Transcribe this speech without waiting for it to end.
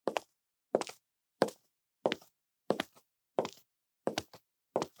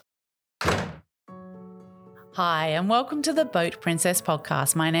Hi, and welcome to the Boat Princess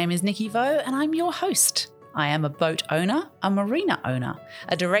podcast. My name is Nikki Vo, and I'm your host. I am a boat owner, a marina owner,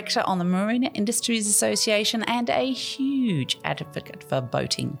 a director on the Marine Industries Association, and a huge advocate for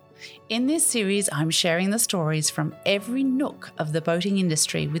boating. In this series, I'm sharing the stories from every nook of the boating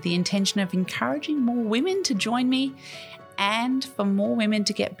industry with the intention of encouraging more women to join me and for more women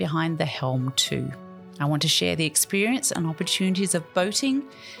to get behind the helm too. I want to share the experience and opportunities of boating,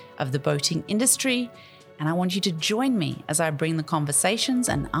 of the boating industry, and I want you to join me as I bring the conversations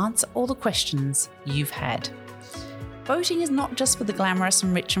and answer all the questions you've had. Boating is not just for the glamorous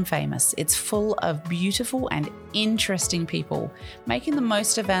and rich and famous. It's full of beautiful and interesting people making the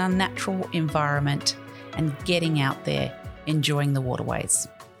most of our natural environment and getting out there, enjoying the waterways.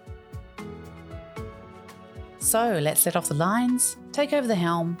 So let's let off the lines, take over the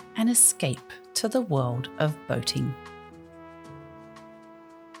helm, and escape to the world of boating.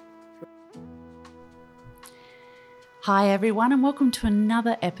 Hi everyone, and welcome to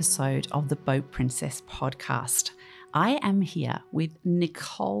another episode of the Boat Princess podcast. I am here with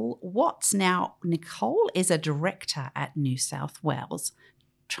Nicole WATTS. Now, Nicole is a director at New South Wales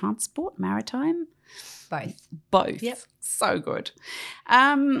Transport, Maritime? Both. Yep. So good.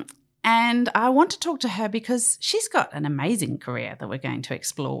 And I want to talk to her because she's got an amazing career that we're going to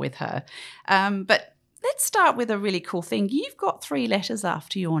explore with her. But let's start with a really cool thing. You've got 3 letters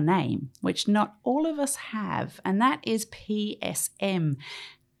after your name, which not all of us have, and that is PSM.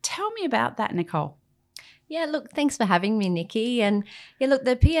 Tell me about that, Nicole. Yeah, look, thanks for having me, Nikki. And yeah, look,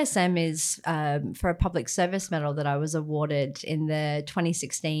 the PSM is for a public service medal that I was awarded in the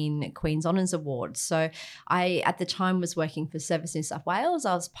 2016 Queen's Honours Awards. So I, at the time, was working for Service New South Wales.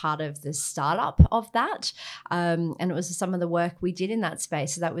 I was part of the startup of that. And it was some of the work we did in that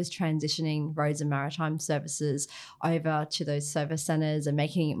space. So that was transitioning roads and maritime services over to those service centres and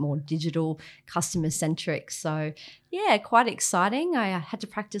making it more digital, customer-centric. So yeah, quite exciting. I had to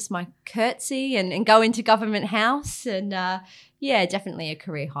practice my curtsy and go into Government House, and yeah, definitely a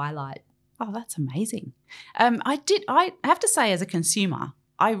career highlight. Oh, that's amazing. I have to say, as a consumer,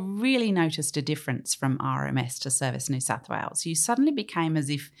 I really noticed a difference from RMS to Service New South Wales. You suddenly became as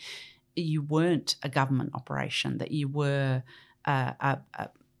if you weren't a government operation, that you were a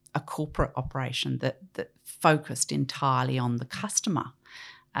corporate operation that focused entirely on the customer.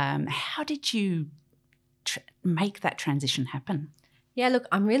 How did you make that transition happen? Yeah, look,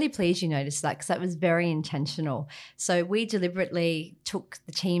 I'm really pleased you noticed that because that was very intentional. So we deliberately took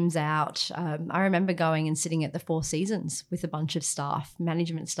the teams out. I remember going and sitting at the Four Seasons with a bunch of staff,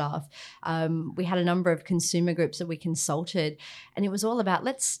 management staff. We had a number of consumer groups that we consulted, and it was all about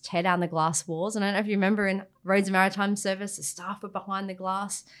let's tear down the glass walls. And I don't know if you remember in Roads and Maritime Service, the staff were behind the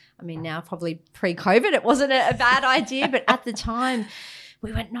glass. I mean, now probably pre-COVID, it wasn't a bad idea, but at the time,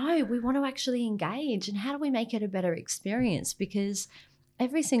 we went, no, we want to actually engage. And how do we make it a better experience? Because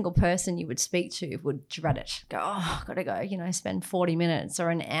every single person you would speak to would dread it. Go, oh, got to go, spend 40 minutes or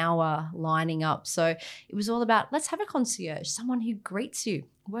an hour lining up. So it was all about, let's have a concierge, someone who greets you,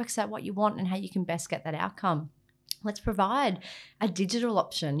 works out what you want and how you can best get that outcome. Let's provide a digital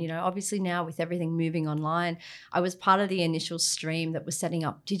option. Obviously now with everything moving online, I was part of the initial stream that was setting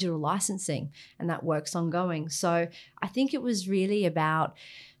up digital licensing, and that work's ongoing. So I think it was really about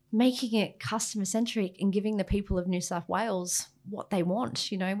making it customer centric and giving the people of New South Wales what they want.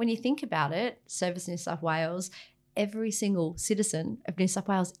 When you think about it, Service New South Wales, every single citizen of New South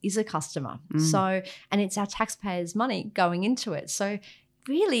Wales is a customer. So, and it's our taxpayers' money going into it. So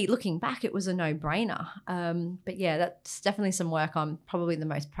really looking back, it was a no-brainer. But yeah, that's definitely some work I'm probably the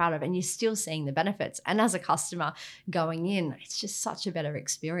most proud of, and you're still seeing the benefits. And as a customer going in, it's just such a better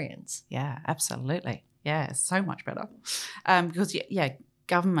experience. Yeah, absolutely. Yeah, so much better. Because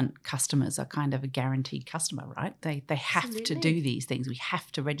government customers are kind of a guaranteed customer, right? They have Absolutely. to do these things. We have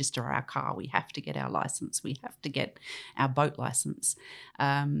to register our car. We have to get our license. We have to get our boat license.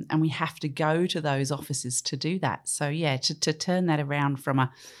 And we have to go to those offices to do that. So, yeah, to turn that around from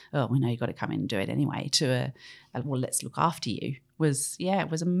we know you've got to come in and do it anyway, to well, let's look after you it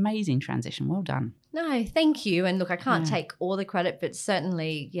was amazing transition. Well done. No, thank you. And look, I can't take all the credit, but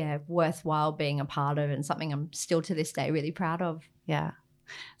certainly, worthwhile being a part of and something I'm still to this day really proud of. Yeah.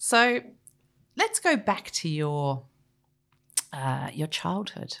 So let's go back to your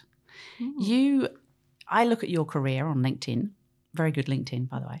childhood. I look at your career on LinkedIn, very good LinkedIn,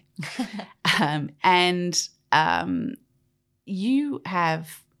 by the way, and you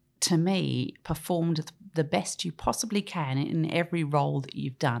have, to me, performed the best you possibly can in every role that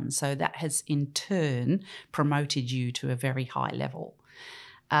you've done. So that has in turn promoted you to a very high level.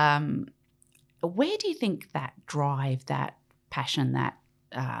 Where do you think that drive, that passion, that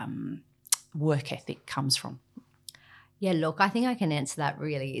work ethic comes from? Yeah, look, I think I can answer that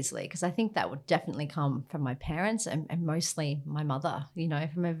really easily because I think that would definitely come from my parents and mostly my mother.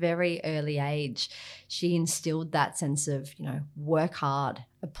 From a very early age, she instilled that sense of, work hard,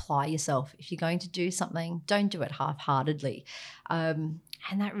 apply yourself. If you're going to do something, don't do it half-heartedly. And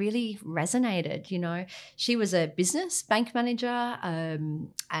that really resonated. She was a business bank manager,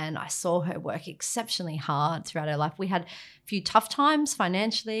 and I saw her work exceptionally hard throughout her life. We had a few tough times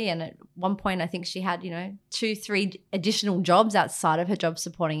financially, and at one point I think she had 2-3 additional jobs outside of her job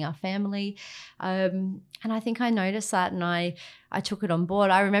supporting our family, and I think I noticed that, and I took it on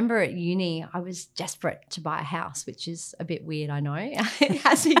board. I remember at uni I was desperate to buy a house, which is a bit weird, I know,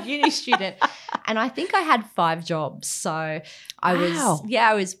 as a uni student. And I think I had 5 jobs. So I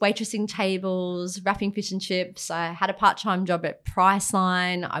was waitressing tables, wrapping fish and chips. I had a part-time job at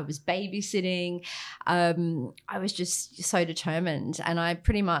Priceline. I was babysitting. I was just so determined. And I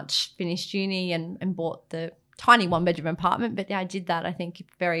pretty much finished uni and bought the tiny 1-bedroom apartment. But I did that, I think,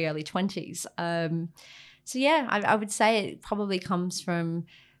 very early 20s. So, yeah, I would say it probably comes from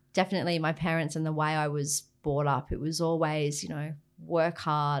definitely my parents and the way I was brought up. It was always, work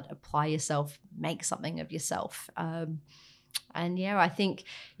hard, apply yourself, make something of yourself. And yeah, I think,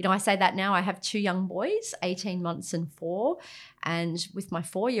 I say that now. I have 2 young boys, 18 months and 4. And with my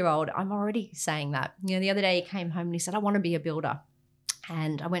 4-year-old, I'm already saying that. The other day he came home and he said, I want to be a builder.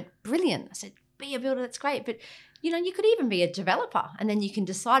 And I went, brilliant. I said, be a builder, that's great. But you could even be a developer and then you can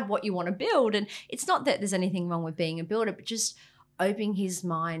decide what you want to build. And it's not that there's anything wrong with being a builder, but just opening his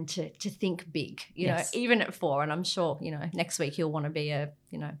mind to think big, Yes. even at 4. And I'm sure, next week he'll want to be a,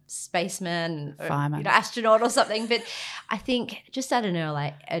 spaceman, or, Fireman. astronaut or something. But I think just at an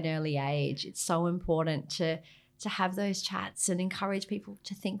early age, it's so important to have those chats and encourage people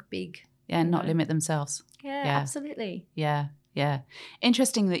to think big. Yeah, and not limit themselves. Yeah, absolutely. Yeah.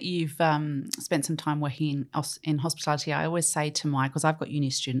 Interesting that you've spent some time working in hospitality. I always say to because I've got uni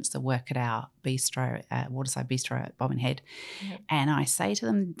students that work at our bistro, Waterside Bistro at Bobbin Head, and I say to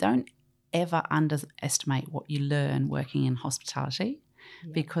them, don't ever underestimate what you learn working in hospitality,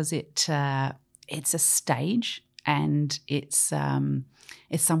 because it's a stage and it's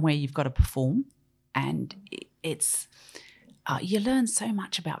somewhere you've got to perform, and it's you learn so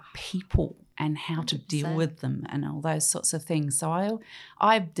much about people and how to 100%. deal with them and all those sorts of things. So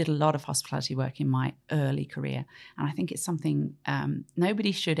I did a lot of hospitality work in my early career, and I think it's something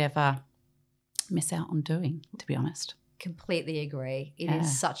nobody should ever miss out on doing, to be honest. Completely agree. It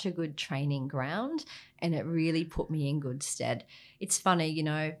is such a good training ground, and it really put me in good stead. It's funny,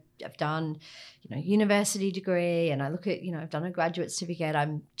 I've done, university degree, and I look at, I've done a graduate certificate.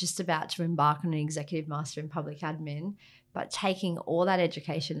 I'm just about to embark on an executive master in public admin. But taking all that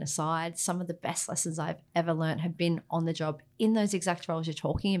education aside, some of the best lessons I've ever learned have been on the job in those exact roles you're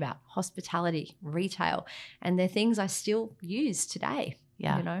talking about, hospitality, retail, and they're things I still use today.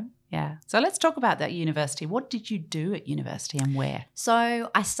 Yeah. Yeah. So let's talk about that university. What did you do at university and where?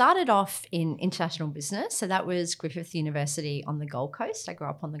 So I started off in international business. So that was Griffith University on the Gold Coast. I grew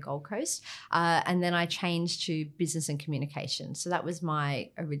up on the Gold Coast. And then I changed to business and communication. So that was my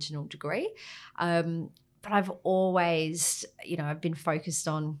original degree. But I've always, I've been focused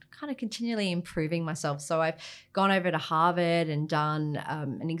on kind of continually improving myself. So I've gone over to Harvard and done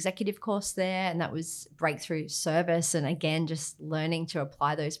an executive course there, and that was breakthrough service. And again, just learning to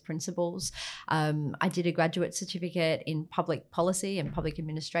apply those principles. I did a graduate certificate in public policy and public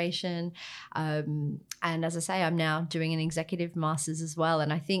administration. And as I say, I'm now doing an executive master's as well.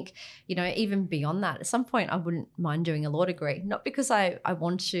 And I think, even beyond that, at some point I wouldn't mind doing a law degree, not because I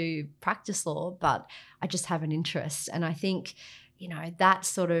want to practice law, but I just have an interest. And I think, that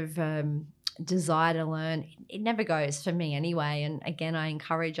sort of desire to learn, it never goes for me anyway. And again, I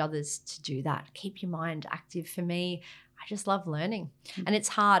encourage others to do that. Keep your mind active. For me, I just love learning. And it's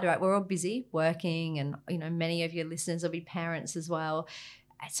hard, right? We're all busy working, and, many of your listeners will be parents as well.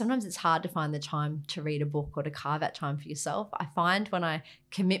 Sometimes it's hard to find the time to read a book or to carve out time for yourself. I find when I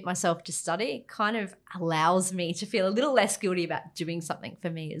commit myself to study, it kind of allows me to feel a little less guilty about doing something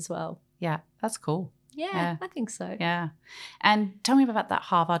for me as well. Yeah, that's cool. Yeah, I think so. Yeah. And tell me about that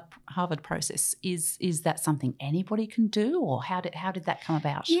Harvard process. Is that something anybody can do, or how did that come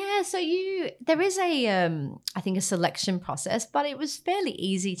about? Yeah, so there is I think a selection process, but it was fairly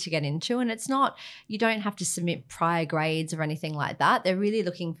easy to get into, and it's not, you don't have to submit prior grades or anything like that. They're really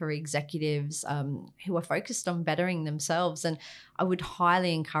looking for executives who are focused on bettering themselves, and I would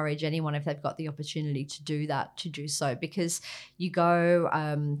highly encourage anyone, if they've got the opportunity to do that, to do so, because you go,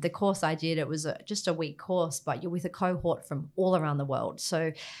 the course I did, it was just a week 3-week course, but you're with a cohort from all around the world.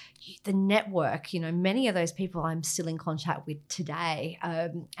 So the network, many of those people I'm still in contact with today.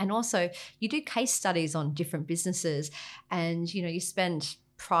 And also you do case studies on different businesses, and, you spend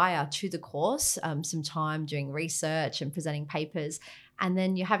prior to the course some time doing research and presenting papers. And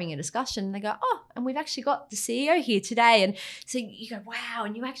then you're having a discussion and they go, oh, and we've actually got the CEO here today. And so you go, wow,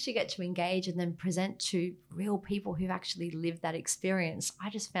 and you actually get to engage and then present to real people who've actually lived that experience.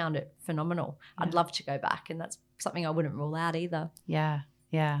 I just found it phenomenal. Yeah. I'd love to go back, and that's something I wouldn't rule out either. Yeah,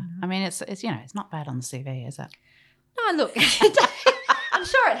 yeah. I mean, it's it's not bad on the CV, is it? No, look, I'm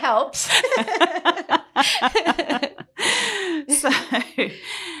sure it helps.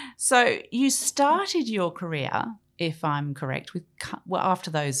 So you started your career, if I'm correct,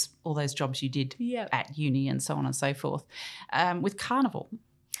 after all those jobs you did at uni and so on and so forth, with Carnival.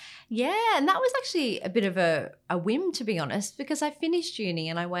 Yeah, and that was actually a bit of a whim, to be honest, because I finished uni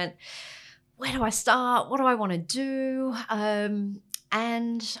and I went, where do I start? What do I want to do?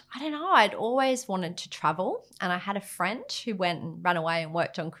 And I don't know, I'd always wanted to travel, and I had a friend who went and ran away and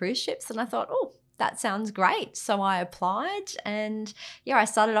worked on cruise ships, and I thought, oh, that sounds great. So I applied, and I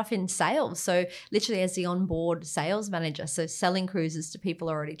started off in sales. So literally as the onboard sales manager, so selling cruises to people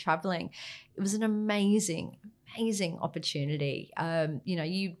already traveling. It was an amazing opportunity.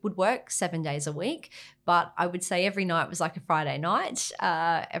 You would work 7 days a week, but I would say every night was like a Friday night.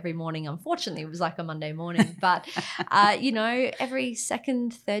 Every morning, unfortunately, was like a Monday morning. But, every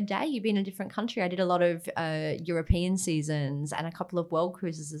second, third day, you'd be in a different country. I did a lot of European seasons and a couple of world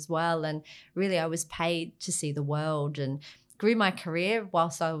cruises as well. And really, I was paid to see the world and grew my career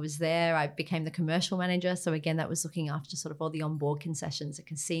whilst I was there. I became the commercial manager. So again, that was looking after sort of all the onboard concessions, the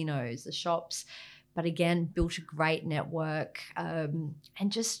casinos, the shops. But again, built a great network, and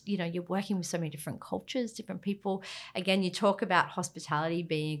just, you're working with so many different cultures, different people. Again, you talk about hospitality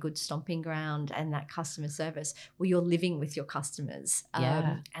being a good stomping ground and that customer service. Well, you're living with your customers.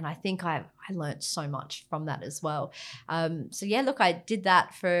 And I think I learned so much from that as well. Look, I did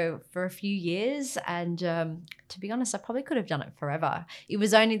that for a few years, and to be honest, I probably could have done it forever. It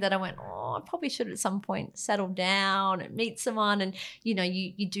was only that I went, I probably should at some point settle down and meet someone. And,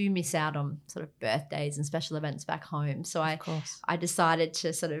 you do miss out on sort of birthdays and special events back home. So I decided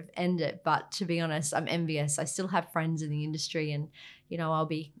to sort of end it. But to be honest, I'm envious. I still have friends in the industry, and, I'll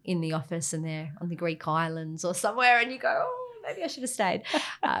be in the office and they're on the Greek islands or somewhere, and you go, oh, maybe I should have stayed.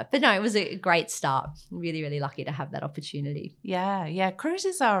 But no, it was a great start. Really, really lucky to have that opportunity. Yeah.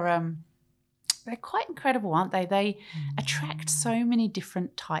 Cruises are they're quite incredible, aren't they? They attract so many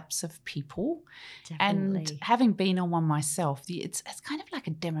different types of people. Definitely. And having been on one myself, it's kind of like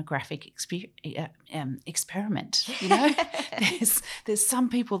a demographic experiment, There's some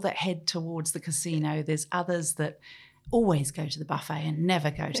people that head towards the casino. There's others that always go to the buffet and never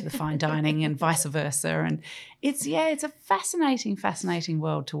go to the fine dining, and vice versa. And it's a fascinating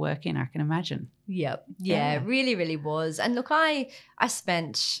world to work in, I can imagine. Yep. Yeah, it really, really was. And look, I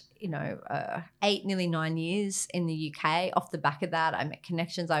spent 8, nearly 9 years in the UK. Off the back of that, I met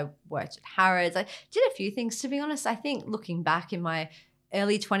connections. I worked at Harrods. I did a few things, to be honest. I think looking back in my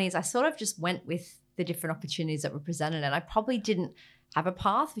early 20s, I sort of just went with the different opportunities that were presented, and I probably didn't have a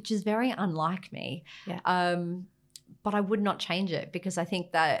path, which is very unlike me. Yeah. But I would not change it, because I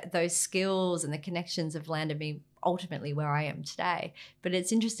think that those skills and the connections have landed me ultimately where I am today. But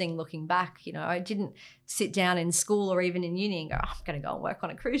it's interesting looking back, I didn't sit down in school or even in uni and go, I'm going to go and work on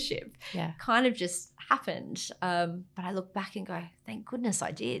a cruise ship. Yeah. Kind of just happened. But I look back and go, thank goodness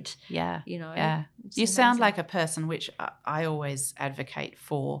I did. Yeah. Yeah. You sound like a person, which I always advocate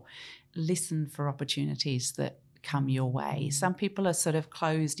for, listen for opportunities that come your way. Some people are sort of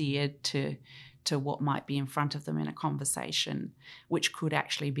closed-eared to what might be in front of them in a conversation, which could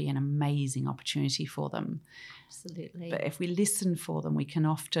actually be an amazing opportunity for them. Absolutely. But if we listen for them, we can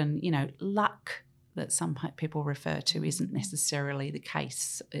often, luck that some people refer to isn't necessarily the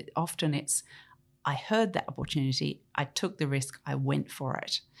case. Often it's, I heard that opportunity, I took the risk, I went for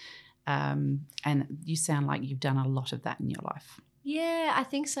it. And you sound like you've done a lot of that in your life. Yeah, I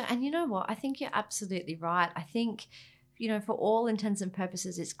think so. And you know what? I think you're absolutely right. I think, for all intents and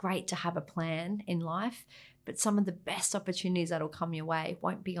purposes, it's great to have a plan in life, but some of the best opportunities that'll come your way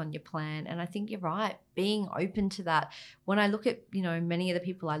won't be on your plan. And I think you're right, being open to that. When I look at, many of the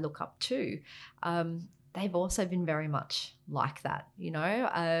people I look up to, they've also been very much like that,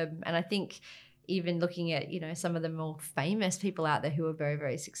 and I think even looking at, some of the more famous people out there who are very,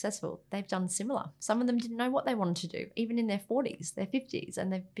 very successful, they've done similar. Some of them didn't know what they wanted to do, even in their 40s, their 50s,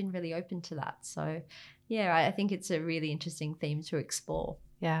 and they've been really open to that. So, yeah, I think it's a really interesting theme to explore.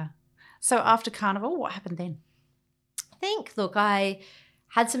 Yeah. So after Carnival, what happened then? I think, look, I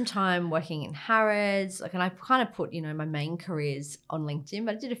had some time working in Harrods, and I kind of put, my main careers on LinkedIn,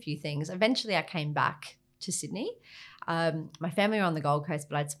 but I did a few things. Eventually I came back to Sydney. My family were on the Gold Coast,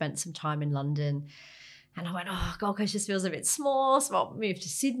 but I'd spent some time in London. And I went, Gold Coast just feels a bit small, so I'll move to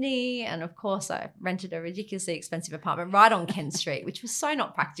Sydney. And of course, I rented a ridiculously expensive apartment right on Kent Street, which was so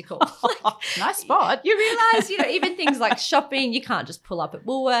not practical. Nice spot. You realise, even things like shopping, you can't just pull up at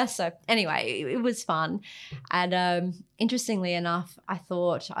Woolworths. So anyway, it was fun. And interestingly enough, I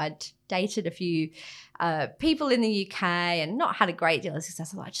thought I'd dated a few people in the UK and not had a great deal of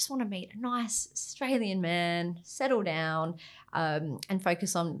success. I just want to meet a nice Australian man, settle down, and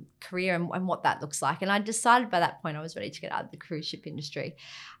focus on career and what that looks like. And I decided by that point I was ready to get out of the cruise ship industry.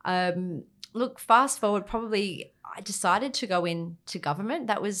 Look, fast forward, probably I decided to go into government.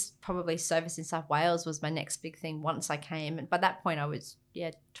 That was probably Service in South Wales was my next big thing once I came. And by that point I was,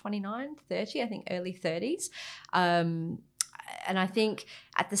 29, 30, I think early 30s. And I think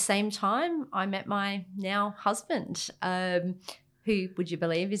at the same time, I met my now husband, who, would you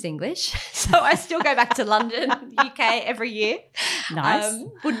believe, is English. So I still go back to London, UK every year. Nice.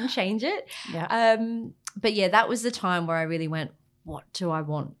 Wouldn't change it. Yeah. But yeah, that was the time where I really went, what do I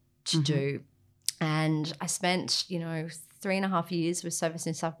want to do? And I spent, 3.5 years with Service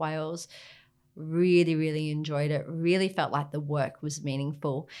in South Wales. Really, really enjoyed it. Really felt like the work was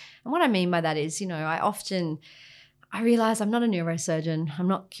meaningful. And what I mean by that is, I realize I'm not a neurosurgeon. I'm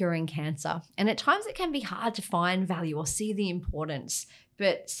not curing cancer. And at times it can be hard to find value or see the importance.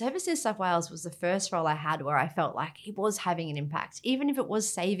 But Service in South Wales was the first role I had where I felt like it was having an impact, even if it was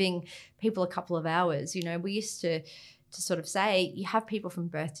saving people a couple of hours. We used to sort of say, you have people from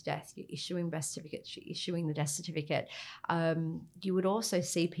birth to death, you're issuing birth certificates, you're issuing the death certificate. You would also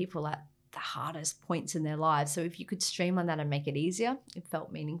see people at the hardest points in their lives. So if you could streamline that and make it easier, it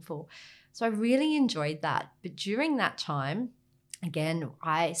felt meaningful. So I really enjoyed that. But during that time, again,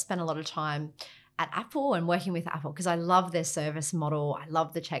 I spent a lot of time at Apple and working with Apple because I love their service model. I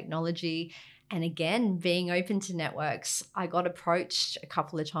love the technology. And again, being open to networks, I got approached a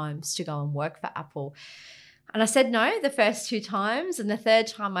couple of times to go and work for Apple. And I said no the first 2 times. And the third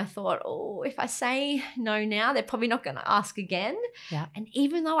time I thought, if I say no now, they're probably not going to ask again. Yeah. And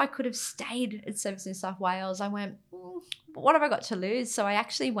even though I could have stayed at Service in South Wales, I went, what have I got to lose? So I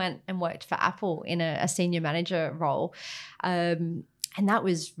actually went and worked for Apple in a senior manager role. And that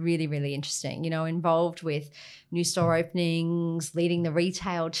was really, really interesting, involved with new store openings, leading the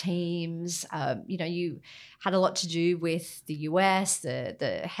retail teams. You had a lot to do with the US,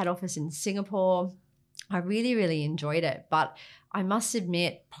 the head office in Singapore. I really, really enjoyed it. But I must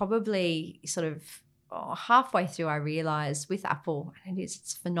admit, probably sort of halfway through, I realized with Apple, and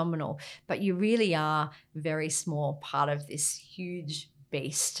it's phenomenal, but you really are a very small part of this huge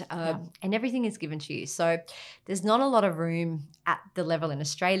beast, and everything is given to you. So there's not a lot of room at the level in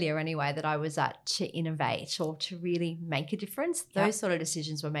Australia anyway that I was at to innovate or to really make a difference. Those sort of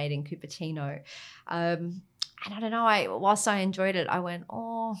decisions were made in Cupertino. And I don't know, whilst I enjoyed it, I went,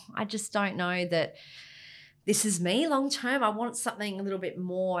 I just don't know that this is me long term. I want something a little bit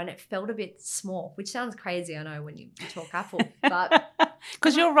more, and it felt a bit small, which sounds crazy, I know, when you talk Apple, but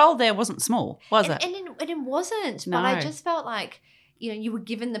because your role there wasn't small, was it? And it wasn't. No. But I just felt like, you were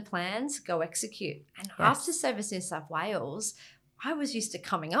given the plans, go execute. And after Service in South Wales, I was used to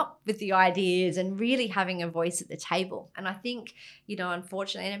coming up with the ideas and really having a voice at the table. And I think,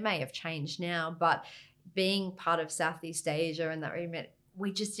 unfortunately, and it may have changed now, but being part of Southeast Asia and that remit,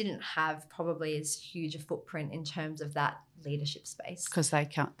 we just didn't have probably as huge a footprint in terms of that leadership space. Because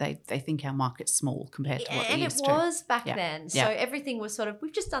they think our market's small compared to what they used to. And it was back then. So everything was sort of,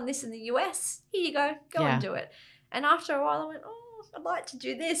 we've just done this in the US. Here you go and do it. And after a while I went, I'd like to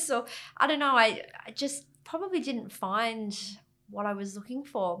do this. Or I don't know, I just probably didn't find what I was looking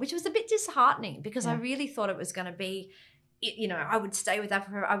for, which was a bit disheartening because I really thought it was going to be, I would stay with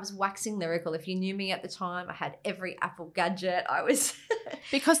Apple. I was waxing lyrical. If you knew me at the time, I had every Apple gadget. I was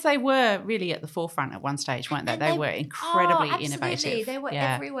because they were really at the forefront at one stage, weren't they? They were incredibly innovative. They were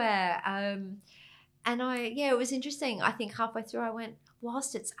everywhere. And it was interesting. I think halfway through I went,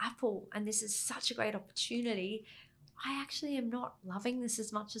 whilst it's Apple and this is such a great opportunity, I actually am not loving this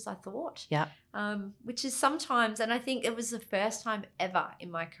as much as I thought. Yeah. Which is sometimes, and I think it was the first time ever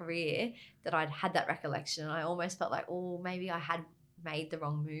in my career that I'd had that recollection. And I almost felt like, maybe I had made the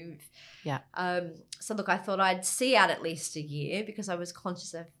wrong move. Yeah. So look, I thought I'd see out at least a year because I was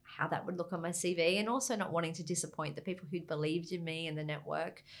conscious of how that would look on my CV and also not wanting to disappoint the people who'd believed in me and the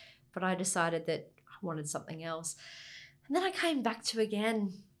network. But I decided that I wanted something else. And then I came back to,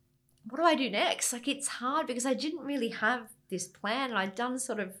 again, what do I do next? Like, it's hard because I didn't really have this plan and I'd done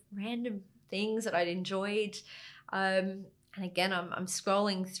sort of random things that I'd enjoyed. And And again, I'm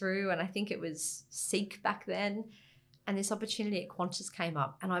scrolling through, and I think it was Seek back then. And this opportunity at Qantas came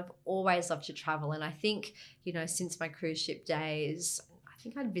up, and I've always loved to travel. And I think, since my cruise ship days, I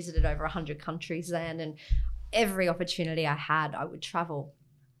think I'd visited over 100 countries then, and every opportunity I had, I would travel.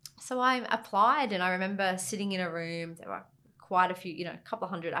 So I applied, and I remember sitting in a room. There were quite a few, a couple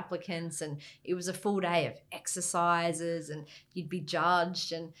of hundred applicants, and it was a full day of exercises, and you'd be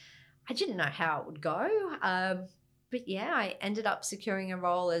judged. And I didn't know how it would go. But yeah, I ended up securing a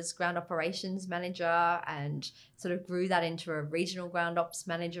role as ground operations manager, and sort of grew that into a regional ground ops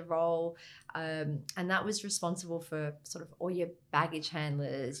manager role. And that was responsible for sort of all your baggage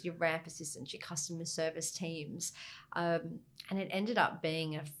handlers, your ramp assistants, your customer service teams. And it ended up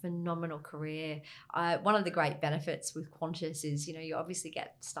being a phenomenal career. One of the great benefits with Qantas is, you obviously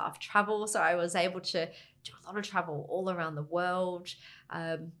get staff travel. So I was able to do a lot of travel all around the world,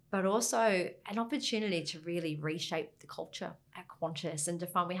 but also an opportunity to really reshape the culture at Qantas and to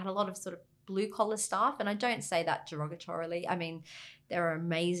find we had a lot of sort of blue collar staff. And I don't say that derogatorily. I mean, they're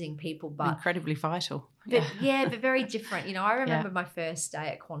amazing people, but incredibly vital. But very different. I remember my first day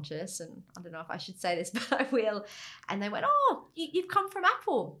at Qantas, and I don't know if I should say this, but I will. And they went, "Oh, you've come from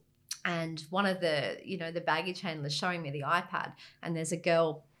Apple." And one of the, the baggage handlers showing me the iPad, and there's a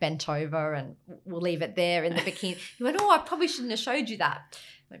girl bent over, and we'll leave it there in the bikini. He went, "Oh, I probably shouldn't have showed you that."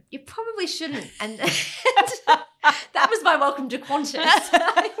 I went, "You probably shouldn't." And that was my welcome to Qantas.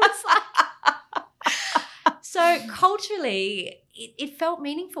 It was like, so culturally, it felt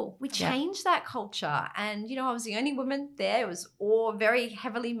meaningful. We changed that culture. And, I was the only woman there. It was all very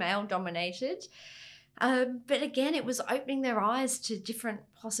heavily male dominated. But again, it was opening their eyes to different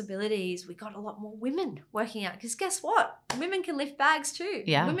possibilities. We got a lot more women working out, because guess what? Women can lift bags too.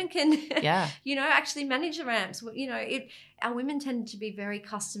 Yeah. Women can, actually manage the ramps. Our women tend to be very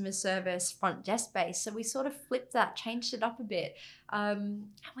customer service, front desk based. So we sort of flipped that, changed it up a bit. And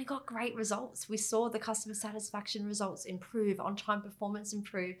we got great results. We saw the customer satisfaction results improve, on-time performance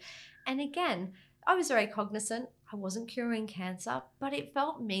improve. And again, I was very cognizant. I wasn't curing cancer, but it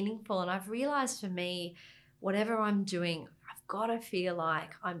felt meaningful. And I've realized for me, whatever I'm doing, I've got to feel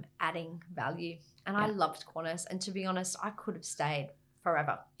like I'm adding value. And I loved Qantas. And to be honest, I could have stayed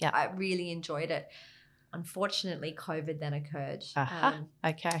forever. Yeah. I really enjoyed it. Unfortunately, COVID then occurred.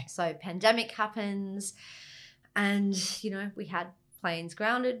 Okay. So pandemic happens, and, we had planes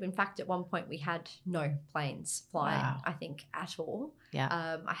grounded. In fact, at one point we had no planes flying, I think, at all.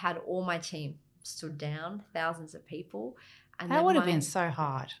 Yeah. I had all my team stood down, thousands of people. And that would have been so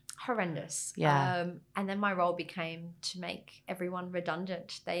hard. Horrendous. Yeah. And then my role became to make everyone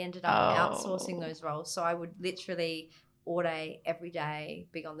redundant. They ended up outsourcing those roles. So I would literally all day, every day,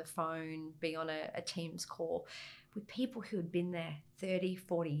 be on the phone, be on a Teams call with people who had been there 30,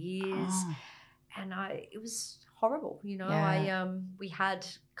 40 years. And it was horrible. We had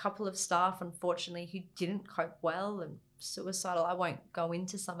a couple of staff, unfortunately, who didn't cope well and suicidal. I won't go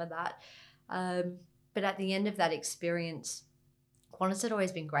into some of that. But at the end of that experience, Qantas had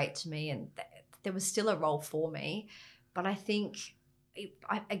always been great to me, and there was still a role for me. But I think,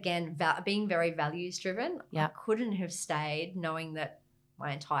 being very values driven, I couldn't have stayed knowing that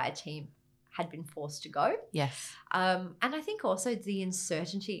my entire team had been forced to go. Yes. And I think also the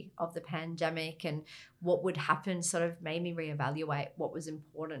uncertainty of the pandemic and what would happen sort of made me reevaluate what was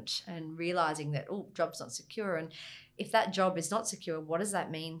important, and realizing that, job's not secure. And if that job is not secure, what does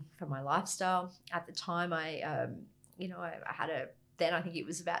that mean for my lifestyle? At the time, I had then I think it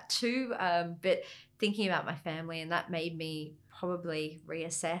was about 2, but thinking about my family, and that made me probably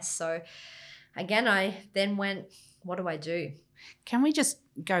reassess. So again, I then went, what do I do? Can we just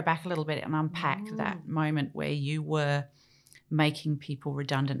go back a little bit and unpack that moment where you were making people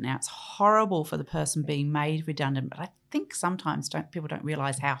redundant? Now, it's horrible for the person being made redundant, but I think sometimes people don't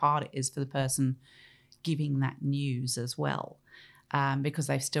realise how hard it is for the person giving that news as well, because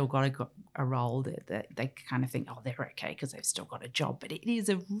they've still got a role that they kind of think, they're okay because they've still got a job. But it is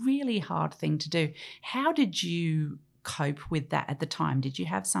a really hard thing to do. How did you cope with that at the time? Did you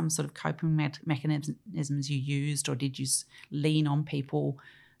have some sort of coping mechanisms you used, or did you lean on people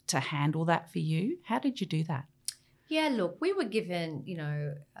to handle that for you? How did you do that? Yeah, look, we were given,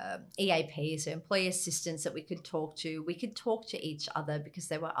 EAP, so employee assistants that we could talk to. We could talk to each other because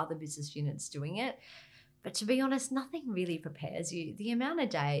there were other business units doing it. But to be honest, nothing really prepares you. The amount of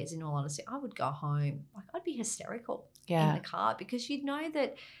days, in all honesty, I would go home, I'd be hysterical in the car, because you'd know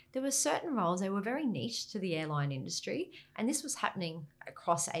that there were certain roles, they were very niche to the airline industry, and this was happening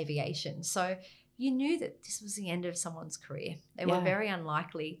across aviation. So you knew that this was the end of someone's career. They were very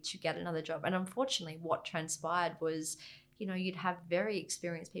unlikely to get another job. And unfortunately, what transpired was, you'd have very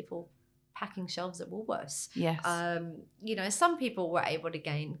experienced people packing shelves at Woolworths. Yes. You know, some people were able to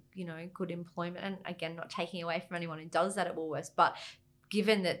gain, you know, good employment, and again, not taking away from anyone who does that at Woolworths, but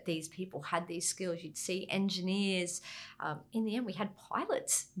given that these people had these skills, you'd see engineers. In the end, we had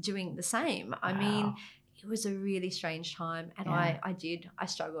pilots doing the same. I mean, it was a really strange time, and I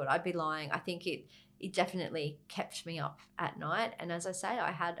struggled. I'd be lying. I think it definitely kept me up at night. And as I say,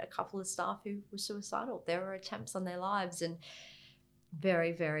 I had a couple of staff who were suicidal. There were attempts on their lives, and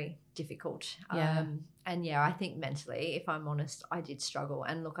very, very difficult. And yeah, I think mentally, if I'm honest, I did struggle.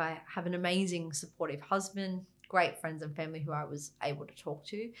 And look, I have an amazing, supportive husband, great friends and family who I was able to talk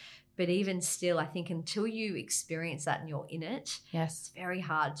to. But even still, I think until you experience that and you're in it, it's very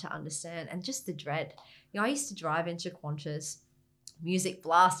hard to understand. And just the dread. You know, I used to drive into Qantas, music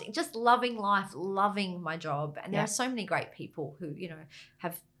blasting, just loving life, loving my job. And there are so many great people who, you know,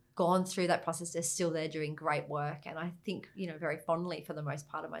 have gone through that process. They're still there doing great work. And I think, you know, very fondly for the most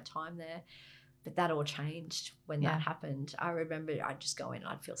part of my time there. But that all changed when that happened. I remember I'd just go in and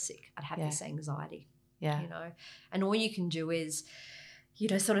I'd feel sick. I'd have this anxiety, you know. And all you can do is, you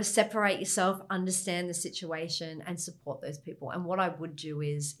know, sort of separate yourself, understand the situation and support those people. And what I would do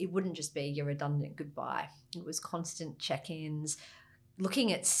is, it wouldn't just be your redundant goodbye. It was constant check-ins,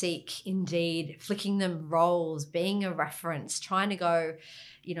 looking at Seek, Indeed, flicking them roles, being a reference, trying to go,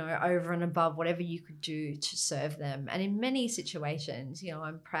 you know, over and above whatever you could do to serve them. And in many situations, you know,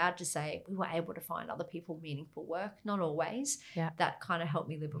 I'm proud to say we were able to find other people meaningful work, not always. That kind of helped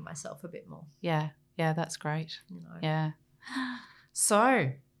me live with myself a bit more. Yeah, that's great. You know? Yeah.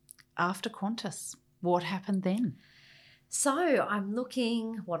 So after Qantas, what happened then? So I'm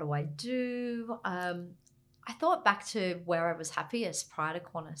looking, what do I do? I thought back to where I was happiest prior to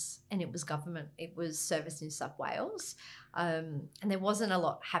Qantas, and it was government. It was Service New South Wales. And there wasn't a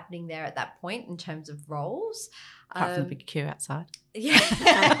lot happening there at that point in terms of roles. Apart from the big queue outside. Yeah,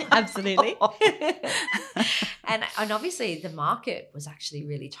 absolutely. And obviously the market was actually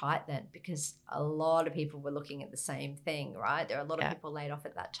really tight then, because a lot of people were looking at the same thing, right? There are a lot of people laid off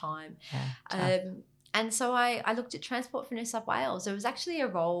at that time. And so I looked at Transport for New South Wales. There was actually a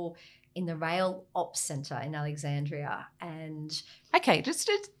role in the Rail Ops Centre in Alexandria. And okay, just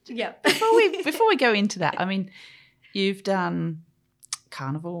before we go into that, I mean, you've done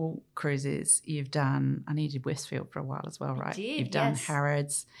Carnival Cruises, you've done, I know you did Westfield for a while as well, right? You've done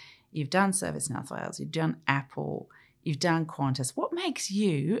Harrods, you've done Service New South Wales, you've done Apple, you've done Qantas. What makes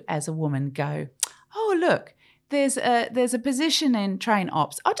you as a woman go, oh look, there's a position in train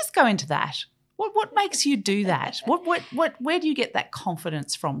ops, I'll just go into that? What makes you do that? Where do you get that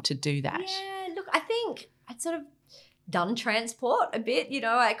confidence from to do that? Yeah, look, I think I'd sort of done transport a bit. You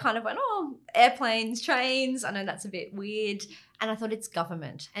know, I kind of went, oh, airplanes, trains. I know that's a bit weird. And I thought it's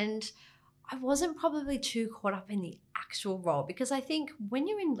government. And I wasn't probably too caught up in the actual role, because I think when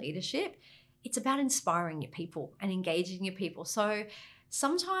you're in leadership, it's about inspiring your people and engaging your people. So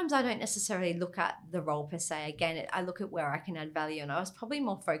sometimes I don't necessarily look at the role per se. Again, I look at where I can add value, and I was probably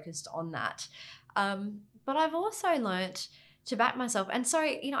more focused on that. But I've also learnt to back myself. And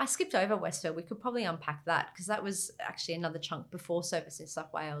sorry, you know, I skipped over Westfield. We could probably unpack that, because that was actually another chunk before Service in New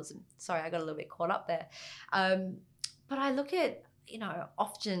South Wales. And sorry, I got a little bit caught up there. But I look at, you know,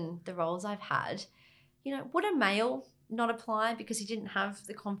 often the roles I've had, you know, would a male not apply because he didn't have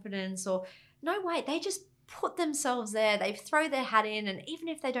the confidence? Or no, wait, they just put themselves there, they throw their hat in, and even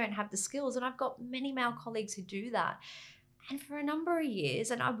if they don't have the skills, and I've got many male colleagues who do that. And for a number of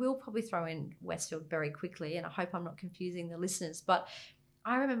years, and I will probably throw in Westfield very quickly, and I hope I'm not confusing the listeners, but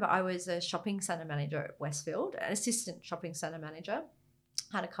I remember I was a shopping centre manager at Westfield, an assistant shopping centre manager,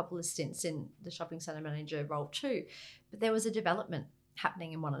 had a couple of stints in the shopping centre manager role too, but there was a development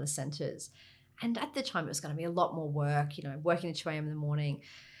happening in one of the centres. And at the time, it was going to be a lot more work, you know, working at 2 a.m. in the morning.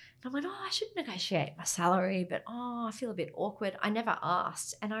 And I went, oh, I should negotiate my salary, but I feel a bit awkward. I never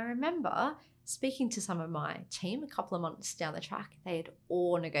asked. And I remember speaking to some of my team a couple of months down the track, they had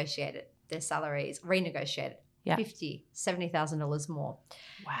all negotiated their salaries, renegotiated $50,000, $70,000 more.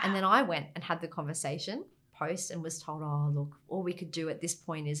 Wow. And then I went and had the conversation post and was told, oh, look, all we could do at this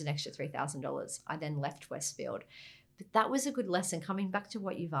point is an extra $3,000. I then left Westfield. But that was a good lesson. Coming back to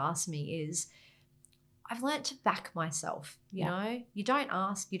what you've asked me is, I've learned to back myself, you know. You don't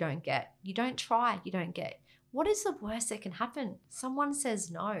ask, you don't get. You don't try, you don't get. What is the worst that can happen? Someone says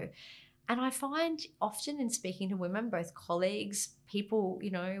no. And I find often in speaking to women, both colleagues, people,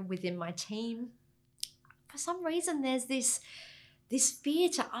 you know, within my team, for some reason there's this fear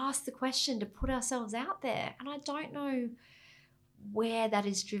to ask the question, to put ourselves out there. And I don't know where that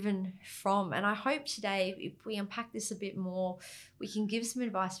is driven from. And I hope today, if we unpack this a bit more, we can give some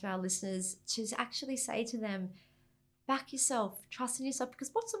advice to our listeners to actually say to them, back yourself, trust in yourself, because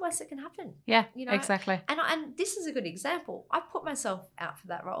what's the worst that can happen? Yeah, You know? exactly. And this is a good example. I put myself out for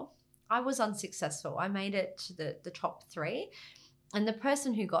that role. I was unsuccessful. I made it to the top 3. And the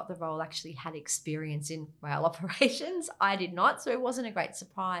person who got the role actually had experience in rail operations. I did not, so it wasn't a great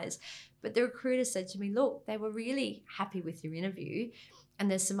surprise. But the recruiter said to me, look, they were really happy with your interview and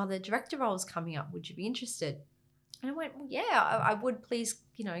there's some other director roles coming up. Would you be interested? And I went, well, yeah, I would. Please,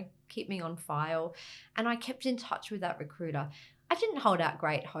 keep me on file. And I kept in touch with that recruiter. I didn't hold out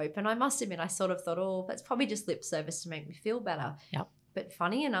great hope. And I must admit, I sort of thought, oh, that's probably just lip service to make me feel better. Yep. But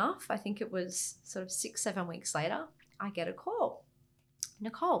funny enough, I think it was sort of 6-7 weeks later, I get a call.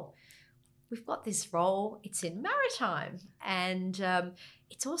 Nicole, we've got this role. It's in Maritime. And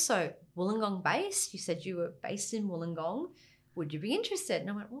it's also Wollongong based. You said you were based in Wollongong. Would you be interested? And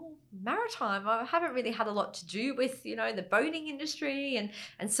I went, well, Maritime, I haven't really had a lot to do with, the boating industry.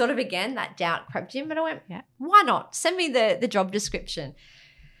 And sort of, again, that doubt crept in. But I went, yeah, why not? Send me the job description.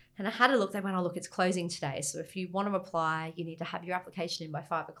 And I had a look. They went, oh, look, it's closing today. So if you want to apply, you need to have your application in by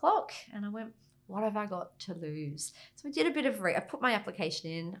 5 o'clock. And I went, what have I got to lose? So I did a bit of, I put my application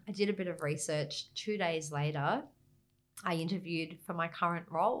in. I did a bit of research. 2 days later, I interviewed for my current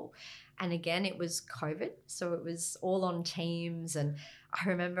role. And again, it was COVID. So it was all on Teams. And I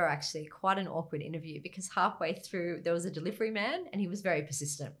remember actually quite an awkward interview because halfway through there was a delivery man and he was very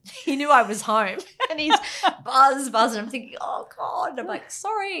persistent. He knew I was home and he's buzzing. I'm thinking, oh God. And I'm like,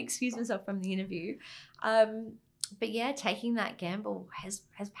 sorry, excuse myself from the interview. But yeah, taking that gamble has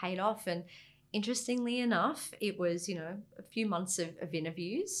paid off. And interestingly enough, it was, a few months of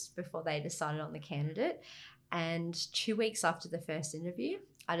interviews before they decided on the candidate. And 2 weeks after the first interview,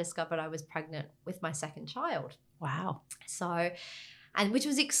 I discovered I was pregnant with my second child. Wow. So, and which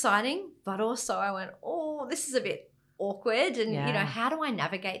was exciting, but also I went, oh, this is a bit awkward. And, how do I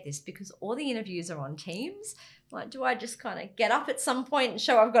navigate this? Because all the interviews are on Teams. Like, do I just kind of get up at some point and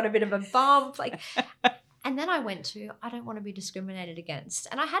show I've got a bit of a bump? And then I went to, I don't want to be discriminated against.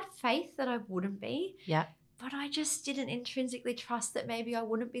 And I had faith that I wouldn't be. Yeah. But I just didn't intrinsically trust that maybe I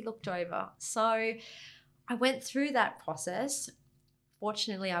wouldn't be looked over. So I went through that process.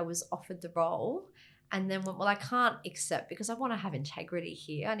 Fortunately, I was offered the role and then went, well, I can't accept because I want to have integrity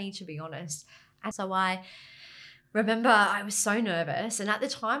here. I need to be honest. And so I remember I was so nervous. And at the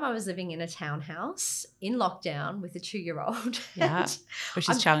time I was living in a townhouse in lockdown with a 2-year-old. Yeah, which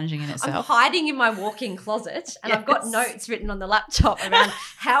is challenging in itself. I'm hiding in my walk-in closet and I've got notes written on the laptop around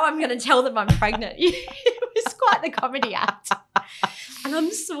how I'm going to tell them I'm pregnant. It was quite the comedy act. And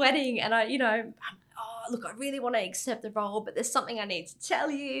I'm sweating and look, I really want to accept the role, but there's something I need to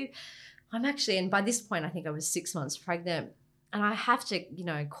tell you. I'm actually, and by this point, I think I was 6 months pregnant. And I have to,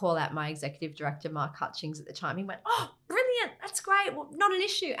 call out my executive director, Mark Hutchings, at the time. He went, oh, brilliant. That's great. Well, not an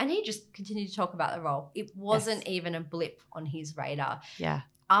issue. And he just continued to talk about the role. It wasn't even a blip on his radar. Yeah.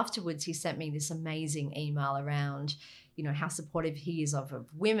 Afterwards, he sent me this amazing email around, how supportive he is of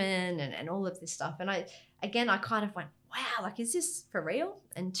women and all of this stuff. And I kind of went, wow, is this for real?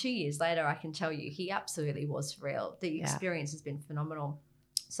 And 2 years later, I can tell you he absolutely was for real. The experience has been phenomenal.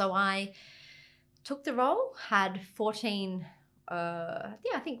 So I took the role, had 14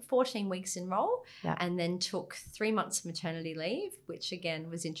 weeks in role, and then took 3 months maternity leave, which again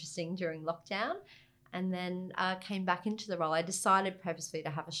was interesting during lockdown. And then came back into the role. I decided purposely to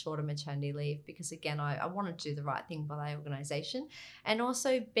have a shorter maternity leave because, again, I wanted to do the right thing by the organisation. And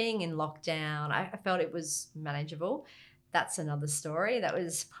also being in lockdown, I felt it was manageable. That's another story. That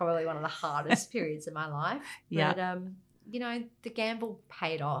was probably one of the hardest periods of my life. Yeah. But, the gamble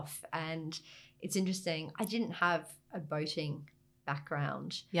paid off. And it's interesting. I didn't have a boating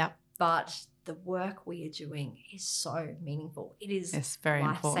background. Yeah. But the work we are doing is so meaningful. It's very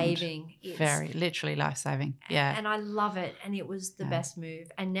life-saving. Important. Very, literally life-saving. Yeah. And I love it. And it was the best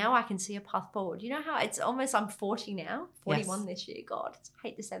move. And now I can see a path forward. You know how it's almost, I'm 40 now, 41 this year. God, I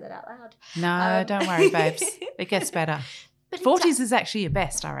hate to say that out loud. No, don't worry, babes. It gets better. But 40s is actually your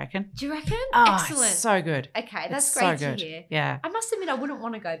best, I reckon. Do you reckon? Oh, excellent. It's so good. Okay, that's great to hear. Yeah. I must admit I wouldn't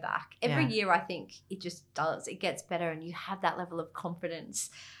want to go back. Every year I think it just does. It gets better and you have that level of confidence.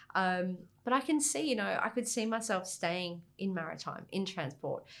 But I can see, I could see myself staying in maritime, in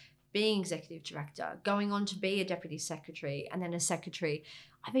transport, being executive director, going on to be a deputy secretary and then a secretary.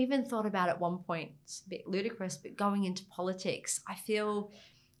 I've even thought about at one point, it's a bit ludicrous, but going into politics. I feel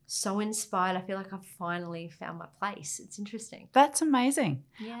so inspired. I feel like I've finally found my place. It's interesting. That's amazing.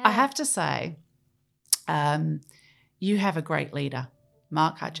 Yeah. I have to say, you have a great leader.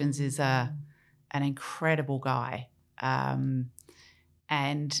 Mark Hutchins is an incredible guy. And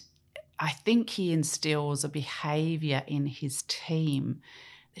I think he instills a behaviour in his team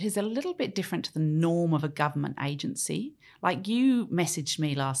that is a little bit different to the norm of a government agency. Like you messaged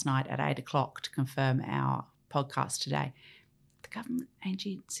me last night at 8:00 to confirm our podcast today. The government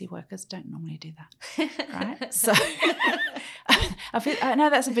agency workers don't normally do that, right? So I know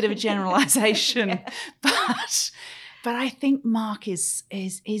that's a bit of a generalisation, but I think Mark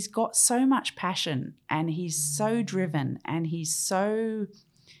he's got so much passion, and he's so driven, and he's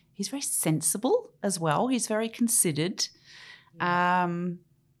very sensible as well. He's very considered. We've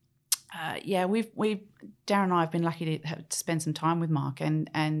Darren and I have been lucky to spend some time with Mark, and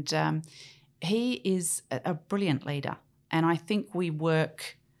he is a brilliant leader, and I think we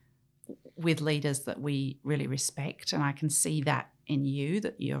work with leaders that we really respect, and I can see that in you,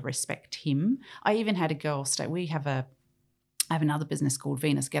 that you respect him. I even had a girl stay. I have another business called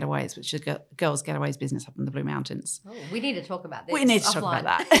Venus Getaways, which is a girls' getaways business up in the Blue Mountains. Oh, we need to talk about this. We need to offline. talk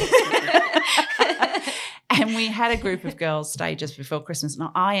about that. And we had a group of girls stay just before Christmas, and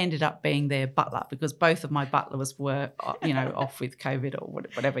I ended up being their butler because both of my butlers were, off with COVID or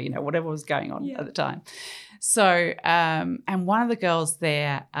whatever was going on at the time. So, and one of the girls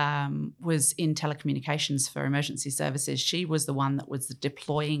there was in telecommunications for emergency services. She was the one that was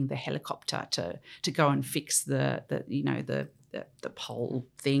deploying the helicopter to go and fix the pole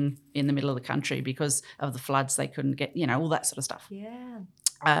thing in the middle of the country because of the floods. They couldn't get, all that sort of stuff. Yeah.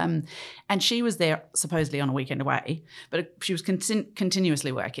 And she was there supposedly on a weekend away, but she was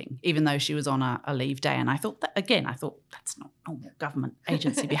continuously working, even though she was on a leave day. And I thought that's not normal government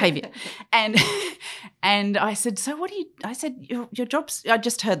agency behaviour. And I said, so what do you? I said your job's. I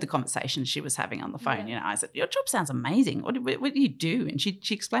just heard the conversation she was having on the phone. Yeah. I said your job sounds amazing. What do you do? And she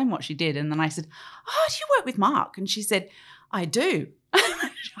explained what she did. And then I said, oh, do you work with Mark? And she said, I do. I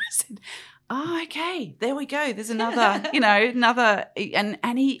said, oh, okay, there we go. There's another,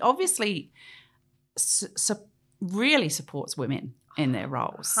 and he obviously really supports women in their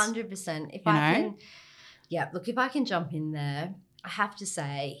roles. 100%. If I can jump in there, I have to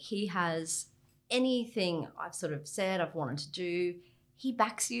say he has anything I've sort of said, I've wanted to do, he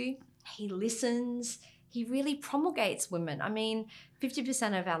backs you, he listens, he really promulgates women. I mean,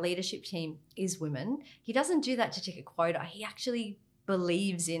 50% of our leadership team is women. He doesn't do that to tick a quota. He actually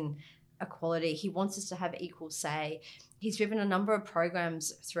believes in equality. He wants us to have equal say. He's driven a number of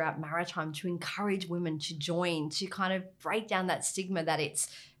programs throughout Maritime to encourage women to join, to kind of break down that stigma that it's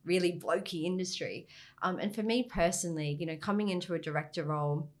really blokey industry. And for me personally, coming into a director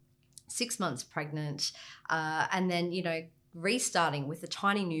role, 6 months pregnant, and then, restarting with a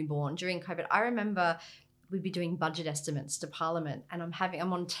tiny newborn during COVID. I remember we'd be doing budget estimates to Parliament, and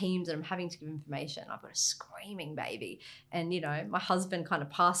I'm on Teams and I'm having to give information. I've got a screaming baby, and my husband kind of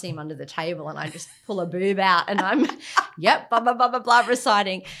passing him under the table, and I just pull a boob out, and I'm, yep, blah blah blah blah blah,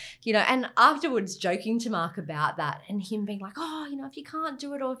 reciting, and afterwards joking to Mark about that, and him being like, oh, if you can't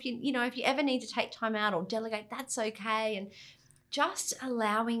do it, or if you ever need to take time out or delegate, that's okay, and just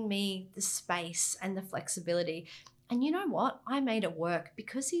allowing me the space and the flexibility. And you know what? I made it work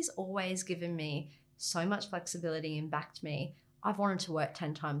because he's always given me so much flexibility and backed me. I've wanted to work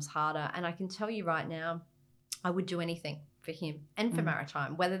 10 times harder. And I can tell you right now, I would do anything for him and for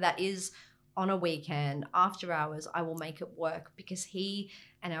Maritime, whether that is on a weekend, after hours, I will make it work because he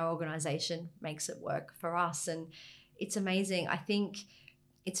and our organisation makes it work for us. And it's amazing. I think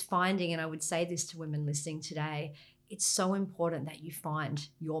it's finding, and I would say this to women listening today, it's so important that you find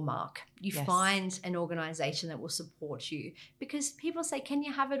your mark. You find an organisation that will support you, because people say, can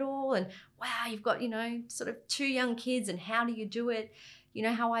you have it all? And wow, you've got, sort of 2 young kids, and how do you do it? You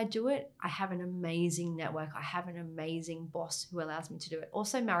know how I do it? I have an amazing network. I have an amazing boss who allows me to do it.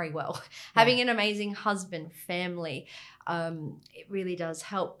 Also marry well, having an amazing husband, family. It really does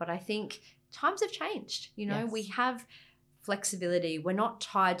help. But I think times have changed. We have flexibility. We're not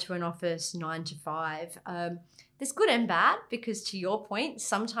tied to an office 9 to 5. There's good and bad, because to your point,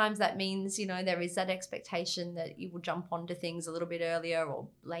 sometimes that means, there is that expectation that you will jump onto things a little bit earlier or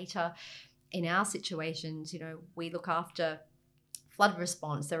later. In our situations, we look after flood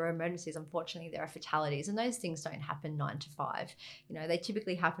response. There are emergencies. Unfortunately, there are fatalities, and those things don't happen 9 to 5. They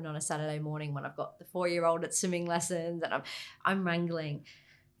typically happen on a Saturday morning when I've got the 4-year-old at swimming lessons and I'm wrangling.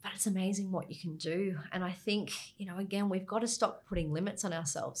 But it's amazing what you can do. And I think, again, we've got to stop putting limits on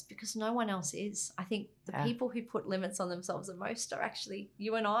ourselves, because no one else is. I think the people who put limits on themselves the most are actually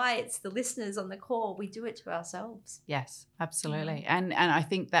you and I. It's the listeners on the call. We do it to ourselves. Yes, absolutely. And I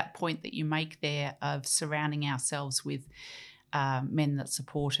think that point that you make there of surrounding ourselves with men that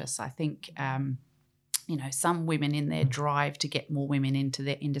support us, I think, some women in their drive to get more women into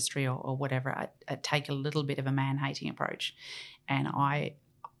their industry or whatever, take a little bit of a man-hating approach. And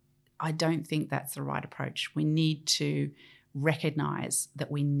I don't think that's the right approach. We need to recognise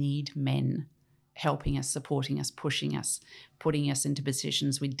that we need men helping us, supporting us, pushing us, putting us into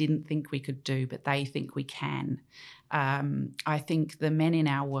positions we didn't think we could do, but they think we can. I think the men in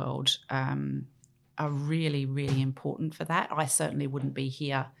our world are really, really important for that. I certainly wouldn't be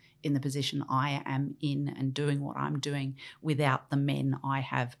here in the position I am in and doing what I'm doing without the men I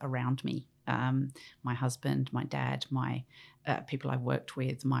have around me. My husband, my dad, my people I've worked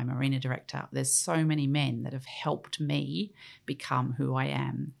with, my marina director. There's so many men that have helped me become who I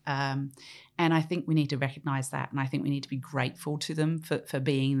am. And I think we need to recognise that, and I think we need to be grateful to them for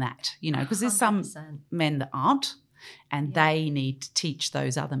being that, because there's some 100%. men that aren't, and they need to teach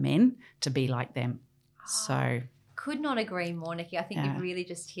those other men to be like them. So could not agree more, Nikki. I think you've really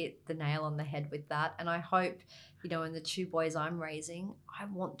just hit the nail on the head with that. And I hope, and the 2 boys I'm raising, I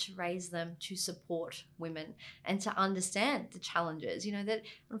want to raise them to support women and to understand the challenges, that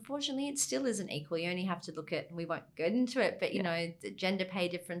unfortunately it still isn't equal. You only have to look at, and we won't get into it, but, the gender pay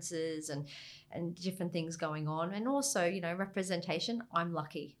differences and different things going on. And also, representation. I'm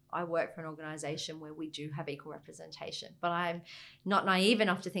lucky. I work for an organisation where we do have equal representation, but I'm not naive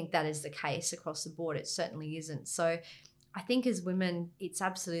enough to think that is the case across the board. It certainly isn't. So I think as women, it's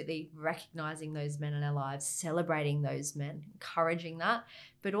absolutely recognising those men in our lives, celebrating those men, encouraging that,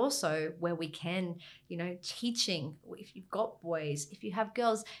 but also where we can, teaching, if you've got boys, if you have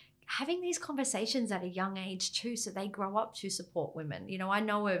girls, having these conversations at a young age too, so they grow up to support women. I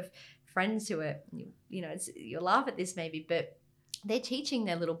know of friends who are, you'll laugh at this maybe, but they're teaching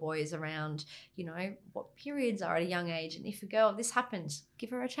their little boys around, what periods are at a young age. And if a girl, this happens, give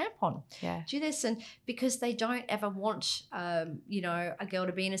her a tampon. Yeah. Do this. And because they don't ever want, a girl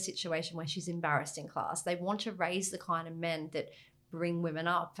to be in a situation where she's embarrassed in class. They want to raise the kind of men that bring women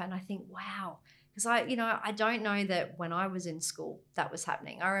up. And I think, wow, because I don't know that when I was in school that was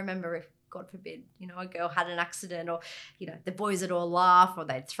happening. I remember if, God forbid, a girl had an accident or, the boys would all laugh or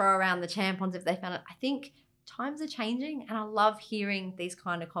they'd throw around the tampons if they found it. I think times are changing, and I love hearing these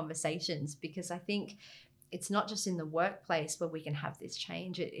kind of conversations because I think it's not just in the workplace where we can have this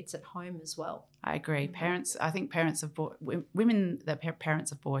change, it's at home as well. I agree. I think parents of women that are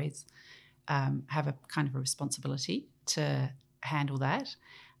parents of boys have a kind of a responsibility to handle that.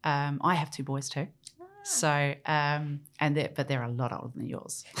 I have 2 boys too. So, but they're a lot older than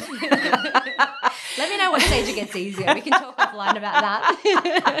yours. Let me know what stage it gets easier. We can talk offline about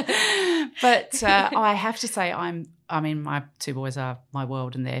that. But I have to say, my 2 boys are my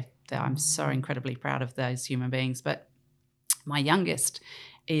world, and I'm so incredibly proud of those human beings. But my youngest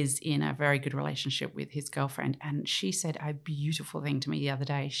is in a very good relationship with his girlfriend, and she said a beautiful thing to me the other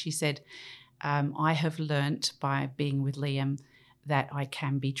day. She said, I have learnt by being with Liam that I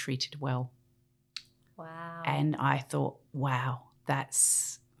can be treated well. Wow. And I thought, wow,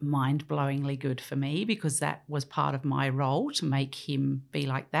 that's mind-blowingly good for me, because that was part of my role to make him be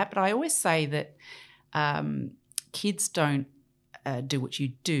like that. But I always say that kids don't do what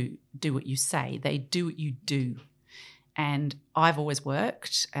you do what you say. They do what you do. And I've always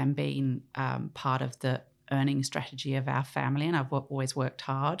worked and been part of the earning strategy of our family, and I've always worked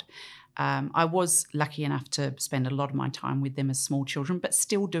hard. I was lucky enough to spend a lot of my time with them as small children, but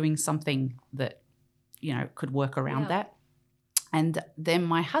still doing something that, could work around that. And then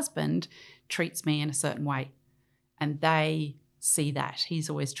my husband treats me in a certain way, and they see that. He's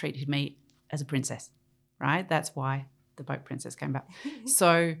always treated me as a princess, right? That's why the boat princess came back.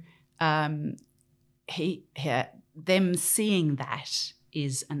 So them seeing that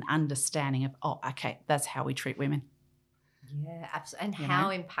is an understanding of, oh, okay, that's how we treat women. Yeah, absolutely. And how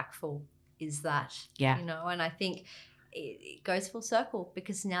impactful is that? Yeah. And I think it goes full circle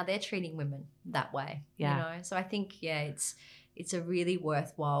because now they're treating women that way. Yeah. So I think, it's a really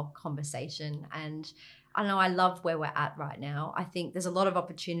worthwhile conversation. And I know I love where we're at right now. I think there's a lot of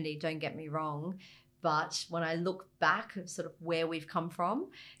opportunity, don't get me wrong. But when I look back at sort of where we've come from,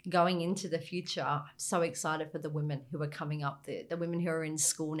 going into the future, I'm so excited for the women who are coming up, the women who are in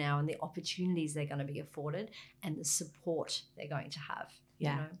school now, and the opportunities they're going to be afforded and the support they're going to have.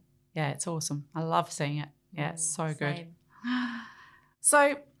 Yeah. Yeah, it's awesome. I love seeing it. Yeah, it's so good. Same.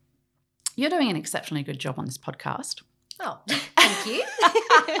 So you're doing an exceptionally good job on this podcast. Oh, thank you.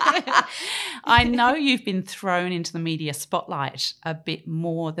 I know you've been thrown into the media spotlight a bit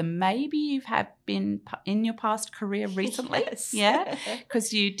more than maybe you have been in your past career recently. Yes. Yeah,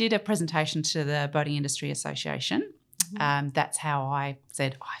 because you did a presentation to the Boating Industry Association. Mm-hmm. That's how I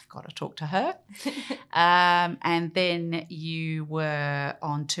said, I've got to talk to her. And then you were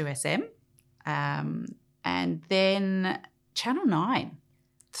on 2SM, and then Channel 9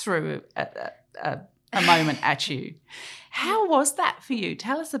 through a moment at you. How was that for you?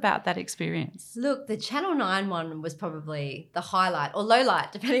 Tell us about that experience. Look, the Channel 9 one was probably the highlight or low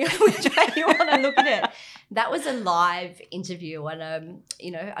light, depending on which way you want to look at it. That was a live interview, and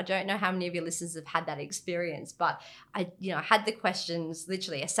I don't know how many of your listeners have had that experience, but I had the questions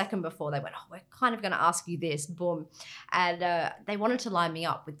literally a second before they went, "Oh, we're kind of going to ask you this," boom, and they wanted to line me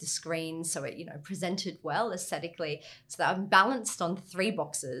up with the screen so it presented well aesthetically, so that I'm balanced on 3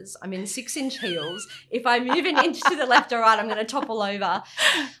 boxes. I'm in 6-inch heels. If I move an inch to the left or right, I'm going to topple over.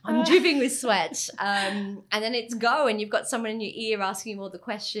 I'm dripping with sweat. And then it's go, and you've got someone in your ear asking you all the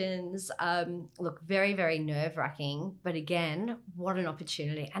questions. Look, very, very nerve-wracking. But again, what an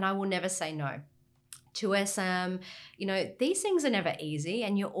opportunity. And I will never say no to SM. These things are never easy,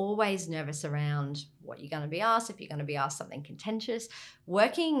 and you're always nervous around what you're going to be asked, if you're going to be asked something contentious.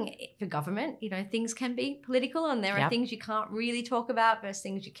 Working for government, things can be political, and there are things you can't really talk about versus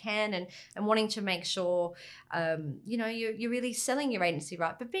things you can, and wanting to make sure, you're really selling your agency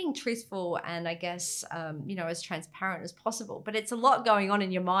right, but being truthful and I guess, as transparent as possible. But it's a lot going on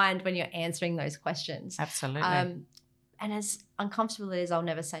in your mind when you're answering those questions. Absolutely. And as uncomfortable it is, I'll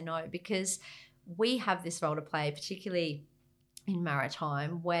never say no, because we have this role to play, particularly in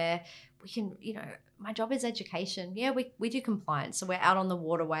maritime, where we can, my job is education. Yeah, we do compliance. So we're out on the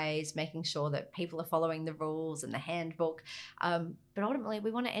waterways, making sure that people are following the rules and the handbook. But ultimately,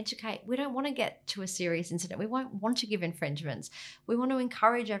 we want to educate. We don't want to get to a serious incident. We won't want to give infringements. We want to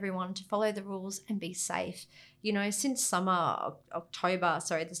encourage everyone to follow the rules and be safe. Since summer,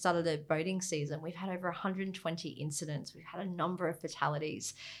 the start of the boating season, we've had over 120 incidents. We've had a number of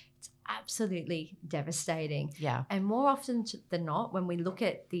fatalities. It's absolutely devastating. Yeah. And more often than not, when we look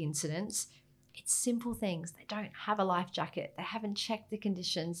at the incidents, it's simple things. They don't have a life jacket. They haven't checked the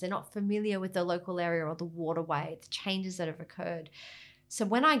conditions. They're not familiar with the local area or the waterway, the changes that have occurred. So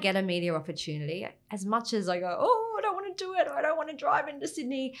when I get a media opportunity, as much as I go, "Oh, I don't want to do it," or "I don't want to drive into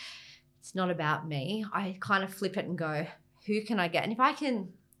Sydney," it's not about me. I kind of flip it and go, who can I get? And if I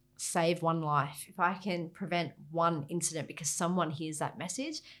can save one life, if I can prevent one incident because someone hears that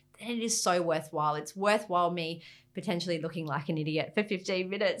message, then it is so worthwhile. It's worthwhile me potentially looking like an idiot for 15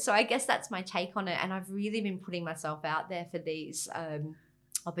 minutes. So I guess that's my take on it. And I've really been putting myself out there for these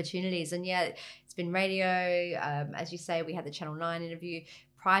opportunities. And yeah, it's been radio. As you say, we had the Channel 9 interview.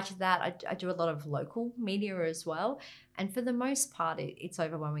 Prior to that, I do a lot of local media as well. And for the most part, it's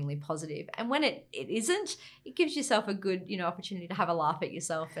overwhelmingly positive. And when it isn't, it gives yourself a good, opportunity to have a laugh at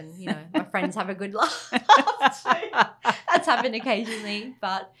yourself. And, my friends have a good laugh too. That's happened occasionally.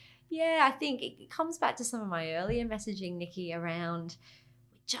 But yeah, I think it comes back to some of my earlier messaging, Nikki, around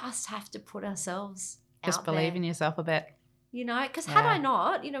we just have to put ourselves out there. Just believe in yourself a bit. Because had I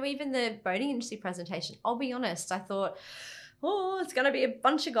not, even the boating industry presentation, I'll be honest, I thought, oh, it's going to be a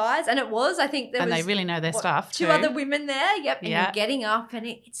bunch of guys. And it was. I think there was... And they really know their stuff too. 2 other women there. Yep. And you're getting up and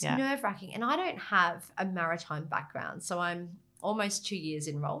it's nerve-wracking. And I don't have a maritime background. So I'm almost 2 years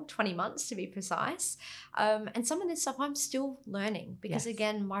enrolled, 20 months to be precise. And some of this stuff I'm still learning because,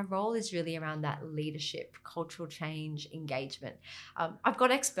 again, my role is really around that leadership, cultural change, engagement. I've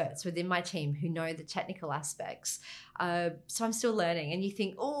got experts within my team who know the technical aspects. So I'm still learning. And you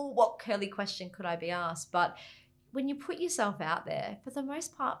think, oh, what curly question could I be asked? But when you put yourself out there, for the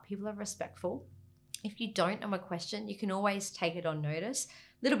most part, people are respectful. If you don't know a question, you can always take it on notice.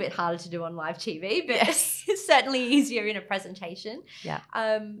 A little bit harder to do on live TV, but it's certainly easier in a presentation. Yeah.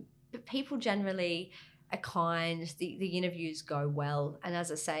 But people generally are kind. The interviews go well. And as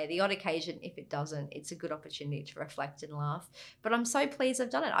I say, the odd occasion, if it doesn't, it's a good opportunity to reflect and laugh. But I'm so pleased I've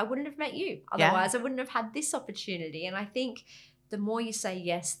done it. I wouldn't have met you. Otherwise, I wouldn't have had this opportunity. And I think the more you say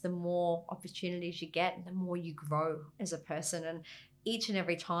yes, the more opportunities you get and the more you grow as a person. And each and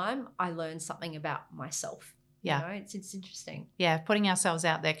every time I learn something about myself. Yeah. It's interesting. Yeah. Putting ourselves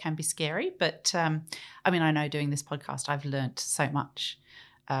out there can be scary, but I know doing this podcast, I've learnt so much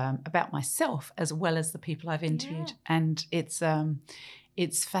about myself as well as the people I've interviewed. Yeah. And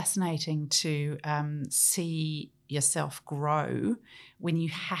it's fascinating to see yourself grow when you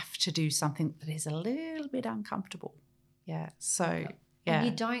have to do something that is a little bit uncomfortable. Yeah. So, yeah. And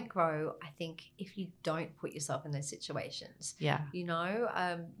you don't grow, I think, if you don't put yourself in those situations. Yeah. You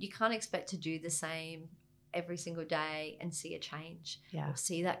can't expect to do the same every single day and see a change or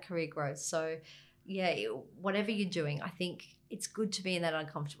see that career growth. So, whatever you're doing, I think it's good to be in that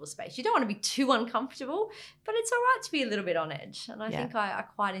uncomfortable space. You don't want to be too uncomfortable, but it's all right to be a little bit on edge. And I think I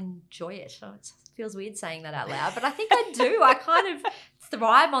quite enjoy it. Oh, it feels weird saying that out loud, but I think I do. I kind of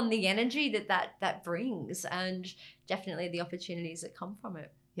thrive on the energy that brings and definitely the opportunities that come from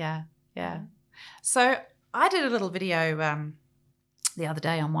it. Yeah. So I did a little video the other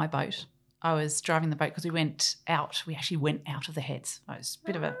day on my boat I was driving the boat because we went out. We actually went out of the heads. It was a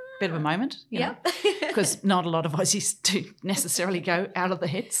bit of a moment, because not a lot of Aussies do necessarily go out of the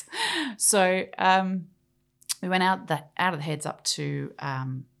heads. So we went out of the heads up to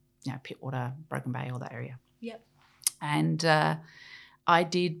Pittwater, Broken Bay, all that area. Yep. And I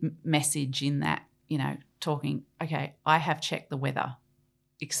did message in that, talking. Okay, I have checked the weather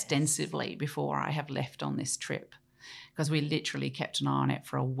extensively before I have left on this trip, because we literally kept an eye on it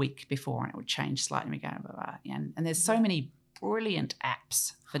for a week before, and it would change slightly. And we go, blah, blah, blah. And there's so many brilliant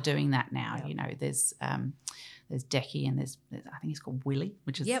apps for doing that now. Yep. There's Decky, and there's I think it's called Willy,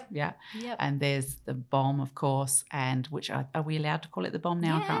 which is Yep. And there's the Bomb, of course, and which are we allowed to call it the Bomb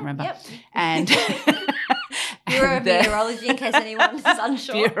now? Yeah, I can't remember. Yep. And Bureau of Meteorology, in case anyone is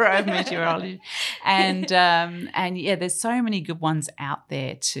unsure. Bureau of Meteorology, and there's so many good ones out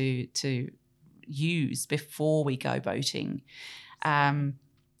there to use before we go boating.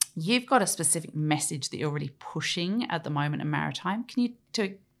 You've got a specific message that you're really pushing at the moment in Maritime. Can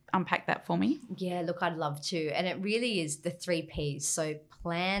you unpack that for me? Yeah, look, I'd love to. And it really is the 3 Ps. So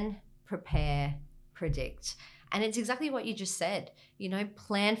plan, prepare, predict. And it's exactly what you just said.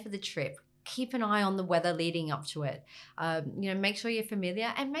 Plan for the trip. Keep an eye on the weather leading up to it. Make sure you're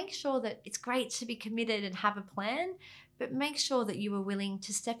familiar, and make sure that it's great to be committed and have a plan, but make sure that you are willing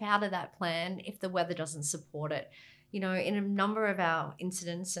to step out of that plan if the weather doesn't support it. In a number of our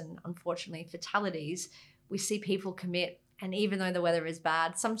incidents and unfortunately fatalities, we see people commit, and even though the weather is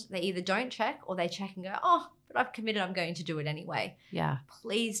bad, they either don't check or they check and go, oh, but I've committed, I'm going to do it anyway. Yeah.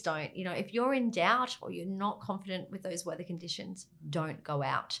 Please don't. If you're in doubt or you're not confident with those weather conditions, don't go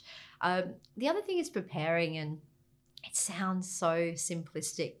out. The other thing is preparing, and it sounds so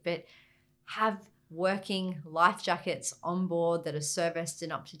simplistic, but have working life jackets on board that are serviced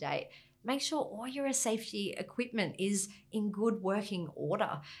and up to date. Make sure all your safety equipment is in good working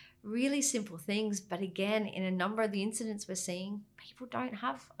order. Really simple things, but again, in a number of the incidents we're seeing, people don't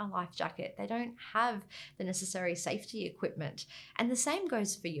have a life jacket. They don't have the necessary safety equipment. And the same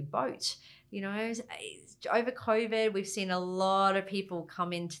goes for your boat. Over COVID, we've seen a lot of people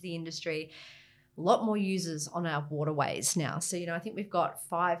come into the industry, a lot more users on our waterways now. So, I think we've got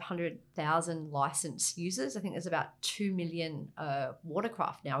 500,000 licensed users. I think there's about 2 million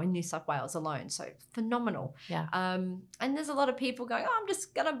watercraft now in New South Wales alone. So phenomenal. Yeah. And there's a lot of people going, oh, I'm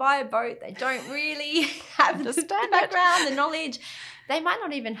just going to buy a boat. They don't really have the background, the knowledge. They might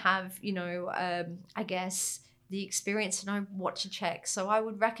not even have, I guess, the experience to know what to check. So I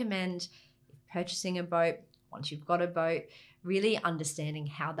would recommend purchasing a boat. Once you've got a boat, really understanding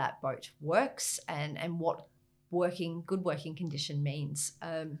how that boat works and what good working condition means.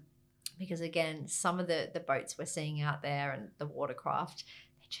 Because again, some of the boats we're seeing out there and the watercraft,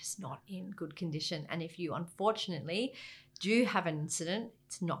 they're just not in good condition. And if you unfortunately do have an incident,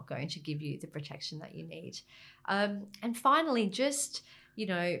 it's not going to give you the protection that you need. And finally, just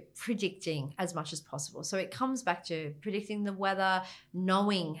predicting as much as possible. So it comes back to predicting the weather,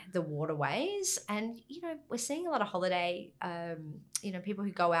 knowing the waterways. And, we're seeing a lot of holiday, people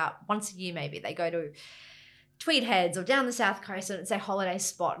who go out once a year, maybe they go to Tweed Heads or down the South Coast and it's a holiday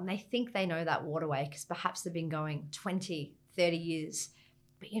spot and they think they know that waterway because perhaps they've been going 20, 30 years.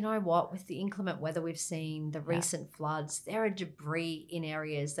 But you know what? With the inclement weather we've seen, the recent floods, there are debris in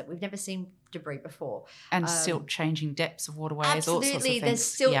areas that we've never seen debris before. And silt changing depths of waterways, absolutely. all sorts of things. There's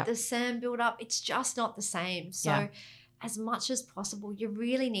silt, there's sand build up. It's just not the same. So as much as possible, you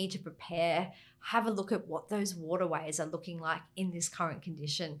really need to prepare, have a look at what those waterways are looking like in this current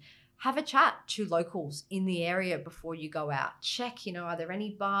condition. Have a chat to locals in the area before you go out. Check, are there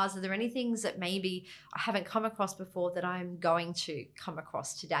any bars? Are there any things that maybe I haven't come across before that I'm going to come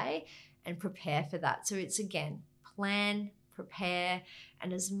across today, and prepare for that. So it's, again, plan, prepare,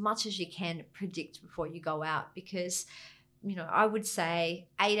 and as much as you can, predict before you go out, because, I would say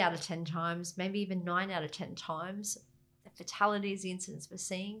 8 out of 10 times, maybe even 9 out of 10 times, the fatalities, the incidents we're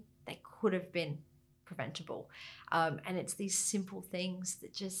seeing, they could have been preventable. And it's these simple things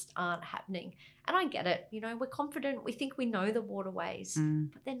that just aren't happening. And I get it. We're confident. We think we know the waterways,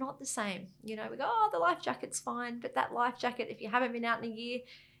 but they're not the same. We go, oh, the life jacket's fine. But that life jacket, if you haven't been out in a year,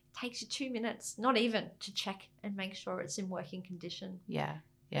 takes you 2 minutes, not even, to check and make sure it's in working condition. Yeah.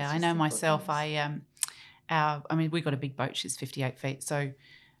 I know myself. Things. We've got a big boat. She's 58 feet. So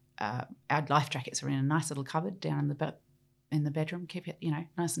our life jackets are in a nice little cupboard down in the bedroom, keep it,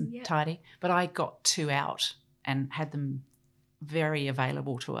 nice and tidy. But I got 2 out and had them very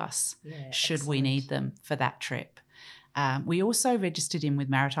available to us should we need them for that trip. We also registered in with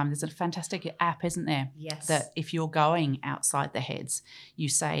Maritime. There's a fantastic app, isn't there? Yes. That if you're going outside the heads, you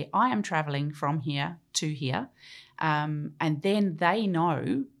say, I am travelling from here to here. And then they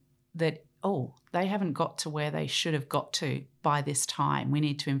know that oh, they haven't got to where they should have got to by this time. We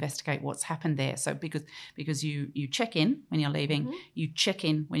need to investigate what's happened there. So because you check in when you're leaving, you check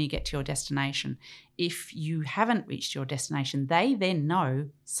in when you get to your destination. If you haven't reached your destination, they then know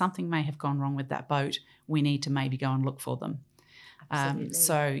something may have gone wrong with that boat. We need to maybe go and look for them.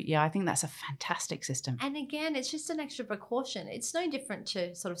 Absolutely. I think that's a fantastic system. And again, it's just an extra precaution. It's no different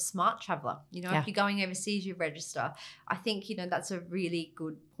to sort of smart traveller. If you're going overseas, you register. I think, that's a really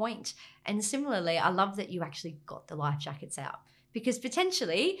good point. And similarly, I love that you actually got the life jackets out, because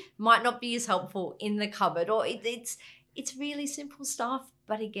potentially might not be as helpful in the cupboard, or it's really simple stuff.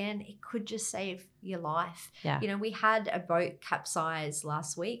 But again, it could just save your life. Yeah. We had a boat capsize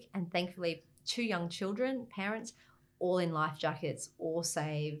last week, and thankfully 2 young children, parents, all in life jackets, all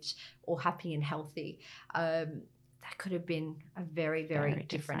saved, all happy and healthy. That could have been a very, very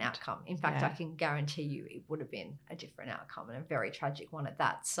different outcome. In fact, I can guarantee you it would have been a different outcome, and a very tragic one at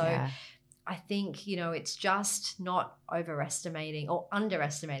that. So I think, it's just not overestimating or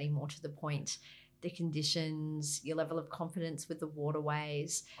underestimating, more to the point, the conditions, your level of confidence with the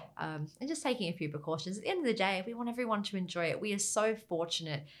waterways, and just taking a few precautions. At the end of the day, we want everyone to enjoy it. We are so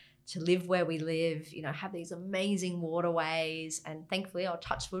fortunate to live where we live, have these amazing waterways, and thankfully, I'll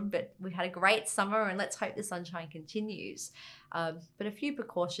touch wood, but we've had a great summer, and let's hope the sunshine continues. But a few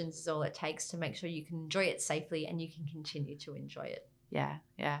precautions is all it takes to make sure you can enjoy it safely and you can continue to enjoy it. Yeah.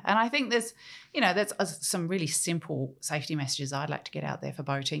 And I think there's some really simple safety messages I'd like to get out there for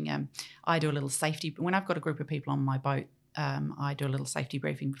boating. I do a little safety, when I've got a group of people on my boat, I do a little safety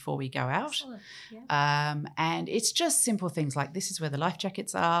briefing before we go out. And it's just simple things like, this is where the life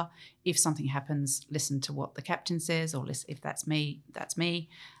jackets are. If something happens, listen to what the captain says, or listen, if that's me, that's me.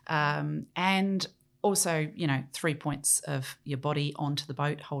 And also, 3 points of your body onto the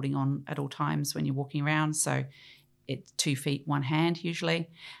boat, holding on at all times when you're walking around. So it's 2 feet, 1 hand usually.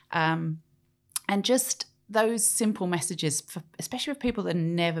 And just those simple messages, especially for people that have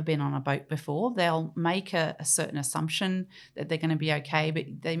never been on a boat before, they'll make a certain assumption that they're going to be okay, but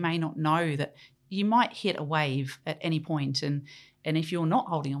they may not know that you might hit a wave at any point. And if you're not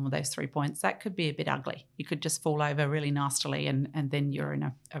holding on with those 3 points, that could be a bit ugly. You could just fall over really nastily, and then you're in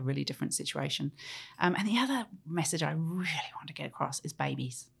a really different situation. And the other message I really want to get across is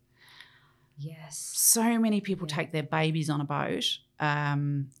babies. Yes. So many people take their babies on a boat,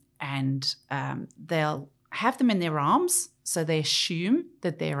 and they'll have them in their arms, so they assume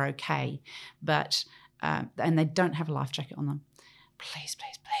that they're okay, but and they don't have a life jacket on them. Please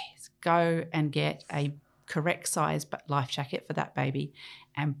go and get a correct size life jacket for that baby,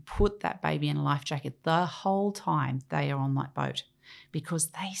 and put that baby in a life jacket the whole time they are on that boat, because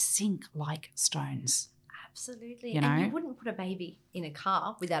they sink like stones. Absolutely. And you wouldn't put a baby in a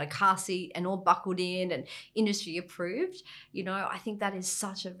car without a car seat and all buckled in and industry approved. I think that is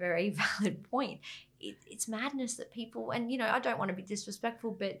such a very valid point. It's madness that people, and, I don't want to be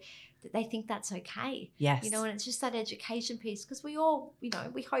disrespectful, but that they think that's okay. Yes. And it's just that education piece, because we all,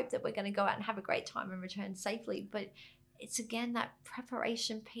 we hope that we're going to go out and have a great time and return safely. But it's, again, that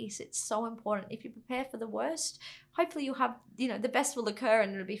preparation piece. It's so important. If you prepare for the worst, hopefully you'll have, the best will occur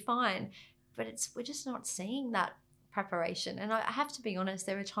and it'll be fine. But we're just not seeing that preparation. And I have to be honest,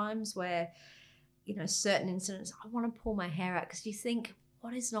 there are times where, certain incidents, I want to pull my hair out, because you think,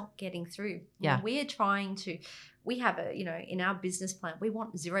 what is not getting through? Yeah. We have in our business plan, we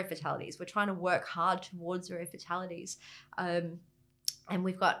want 0 fatalities. We're trying to work hard towards 0 fatalities. And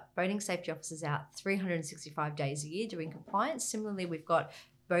we've got boating safety officers out 365 days a year doing compliance. Similarly, we've got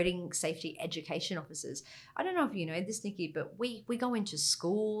boating safety education officers. I don't know if you know this, Nikki, but we go into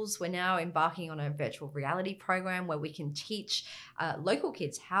schools. We're now embarking on a virtual reality program where we can teach local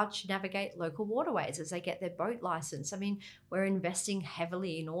kids how to navigate local waterways as they get their boat license. I mean, we're investing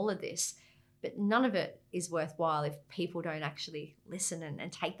heavily in all of this, but none of it is worthwhile if people don't actually listen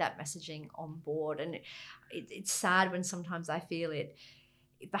and take that messaging on board. And it's sad when sometimes I feel it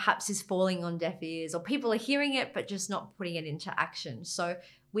perhaps is falling on deaf ears, or people are hearing it but just not putting it into action. So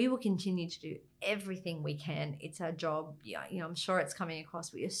we will continue to do everything we can. It's our job. I'm sure it's coming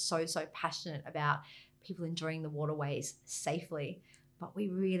across. We are so passionate about people enjoying the waterways safely, but we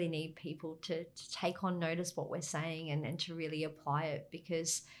really need people to take on notice what we're saying and to really apply it,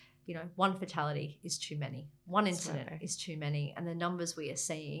 because 1 fatality is too many. 1 incident is too many. And the numbers we are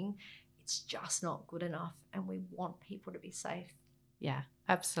seeing, it's just not good enough. And we want people to be safe. Yeah,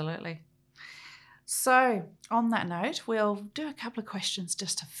 absolutely. So on that note, we'll do a couple of questions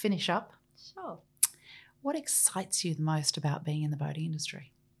just to finish up. Sure. What excites you the most about being in the boating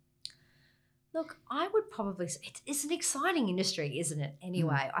industry? Look, I would probably say it's an exciting industry, isn't it?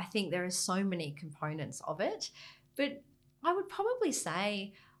 Anyway, I think there are so many components of it, but I would probably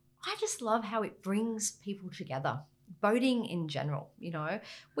say I just love how it brings people together. Boating in general,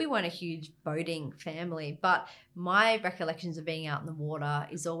 we weren't a huge boating family, but my recollections of being out in the water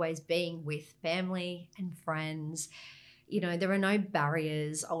is always being with family and friends. There are no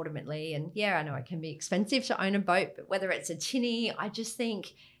barriers ultimately. And yeah, I know it can be expensive to own a boat, but whether it's a tinny, I just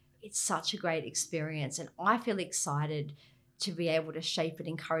think it's such a great experience. And I feel excited to be able to shape and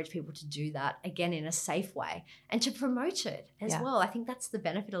encourage people to do that again in a safe way and to promote it as well. I think that's the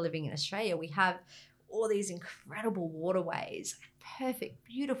benefit of living in Australia. We have all these incredible waterways, perfect,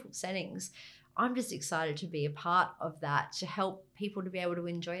 beautiful settings. I'm just excited to be a part of that, to help people to be able to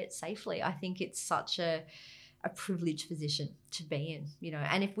enjoy it safely. I think it's such a privileged position to be in,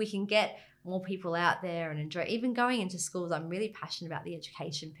 and if we can get more people out there and enjoy, even going into schools, I'm really passionate about the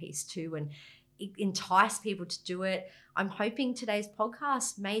education piece too, and entice people to do it. I'm hoping today's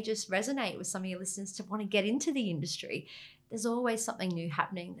podcast may just resonate with some of your listeners to want to get into the industry. There's always something new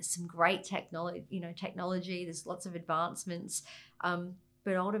happening. There's some great technology. There's lots of advancements,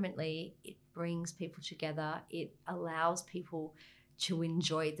 but ultimately it brings people together. It allows people to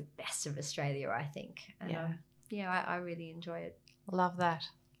enjoy the best of Australia, I think. And I really enjoy it. Love that.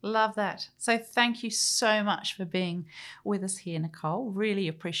 Love that. So thank you so much for being with us here, Nicole. Really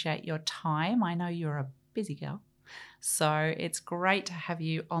appreciate your time. I know you're a busy girl, so it's great to have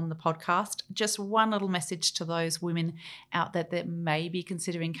you on the podcast. Just one little message to those women out there that may be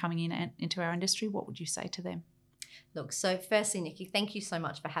considering coming into our industry. What would you say to them? Look, so firstly, Nikki, thank you so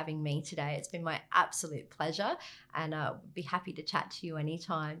much for having me today. It's been my absolute pleasure, and I'll be happy to chat to you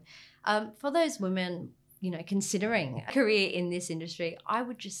anytime. For those women, considering a career in this industry, I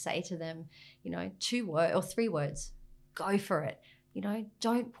would just say to them, 3 words, go for it.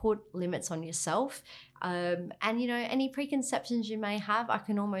 Don't put limits on yourself. And, any preconceptions you may have, I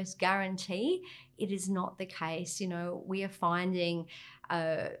can almost guarantee it is not the case. We are finding,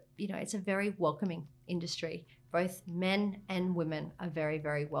 it's a very welcoming industry. Both men and women are very,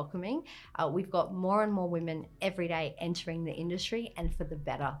 very welcoming. We've got more and more women every day entering the industry, and for the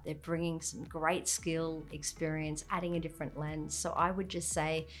better. They're bringing some great skill, experience, adding a different lens. So I would just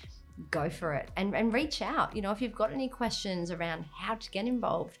say, go for it and reach out. If you've got any questions around how to get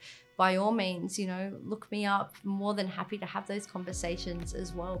involved, by all means, look me up. I'm more than happy to have those conversations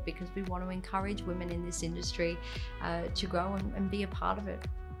as well, because we want to encourage women in this industry to grow and be a part of it.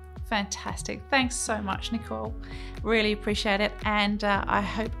 Fantastic. Thanks so much, Nicole. Really appreciate it. And I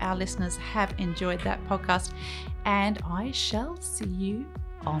hope our listeners have enjoyed that podcast. And I shall see you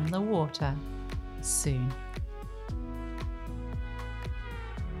on the water soon.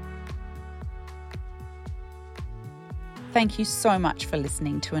 Thank you so much for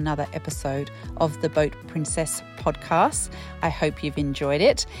listening to another episode of the Boat Princess podcast. I hope you've enjoyed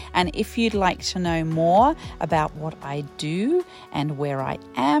it. And if you'd like to know more about what I do and where I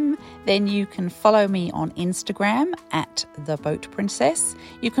am, then you can follow me on Instagram at The Boat Princess.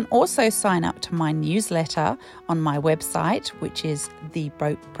 You can also sign up to my newsletter on my website, which is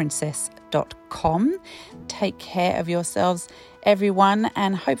theboatprincess.com. Take care of yourselves, everyone,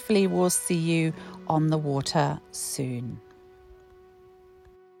 and hopefully we'll see you on the water soon.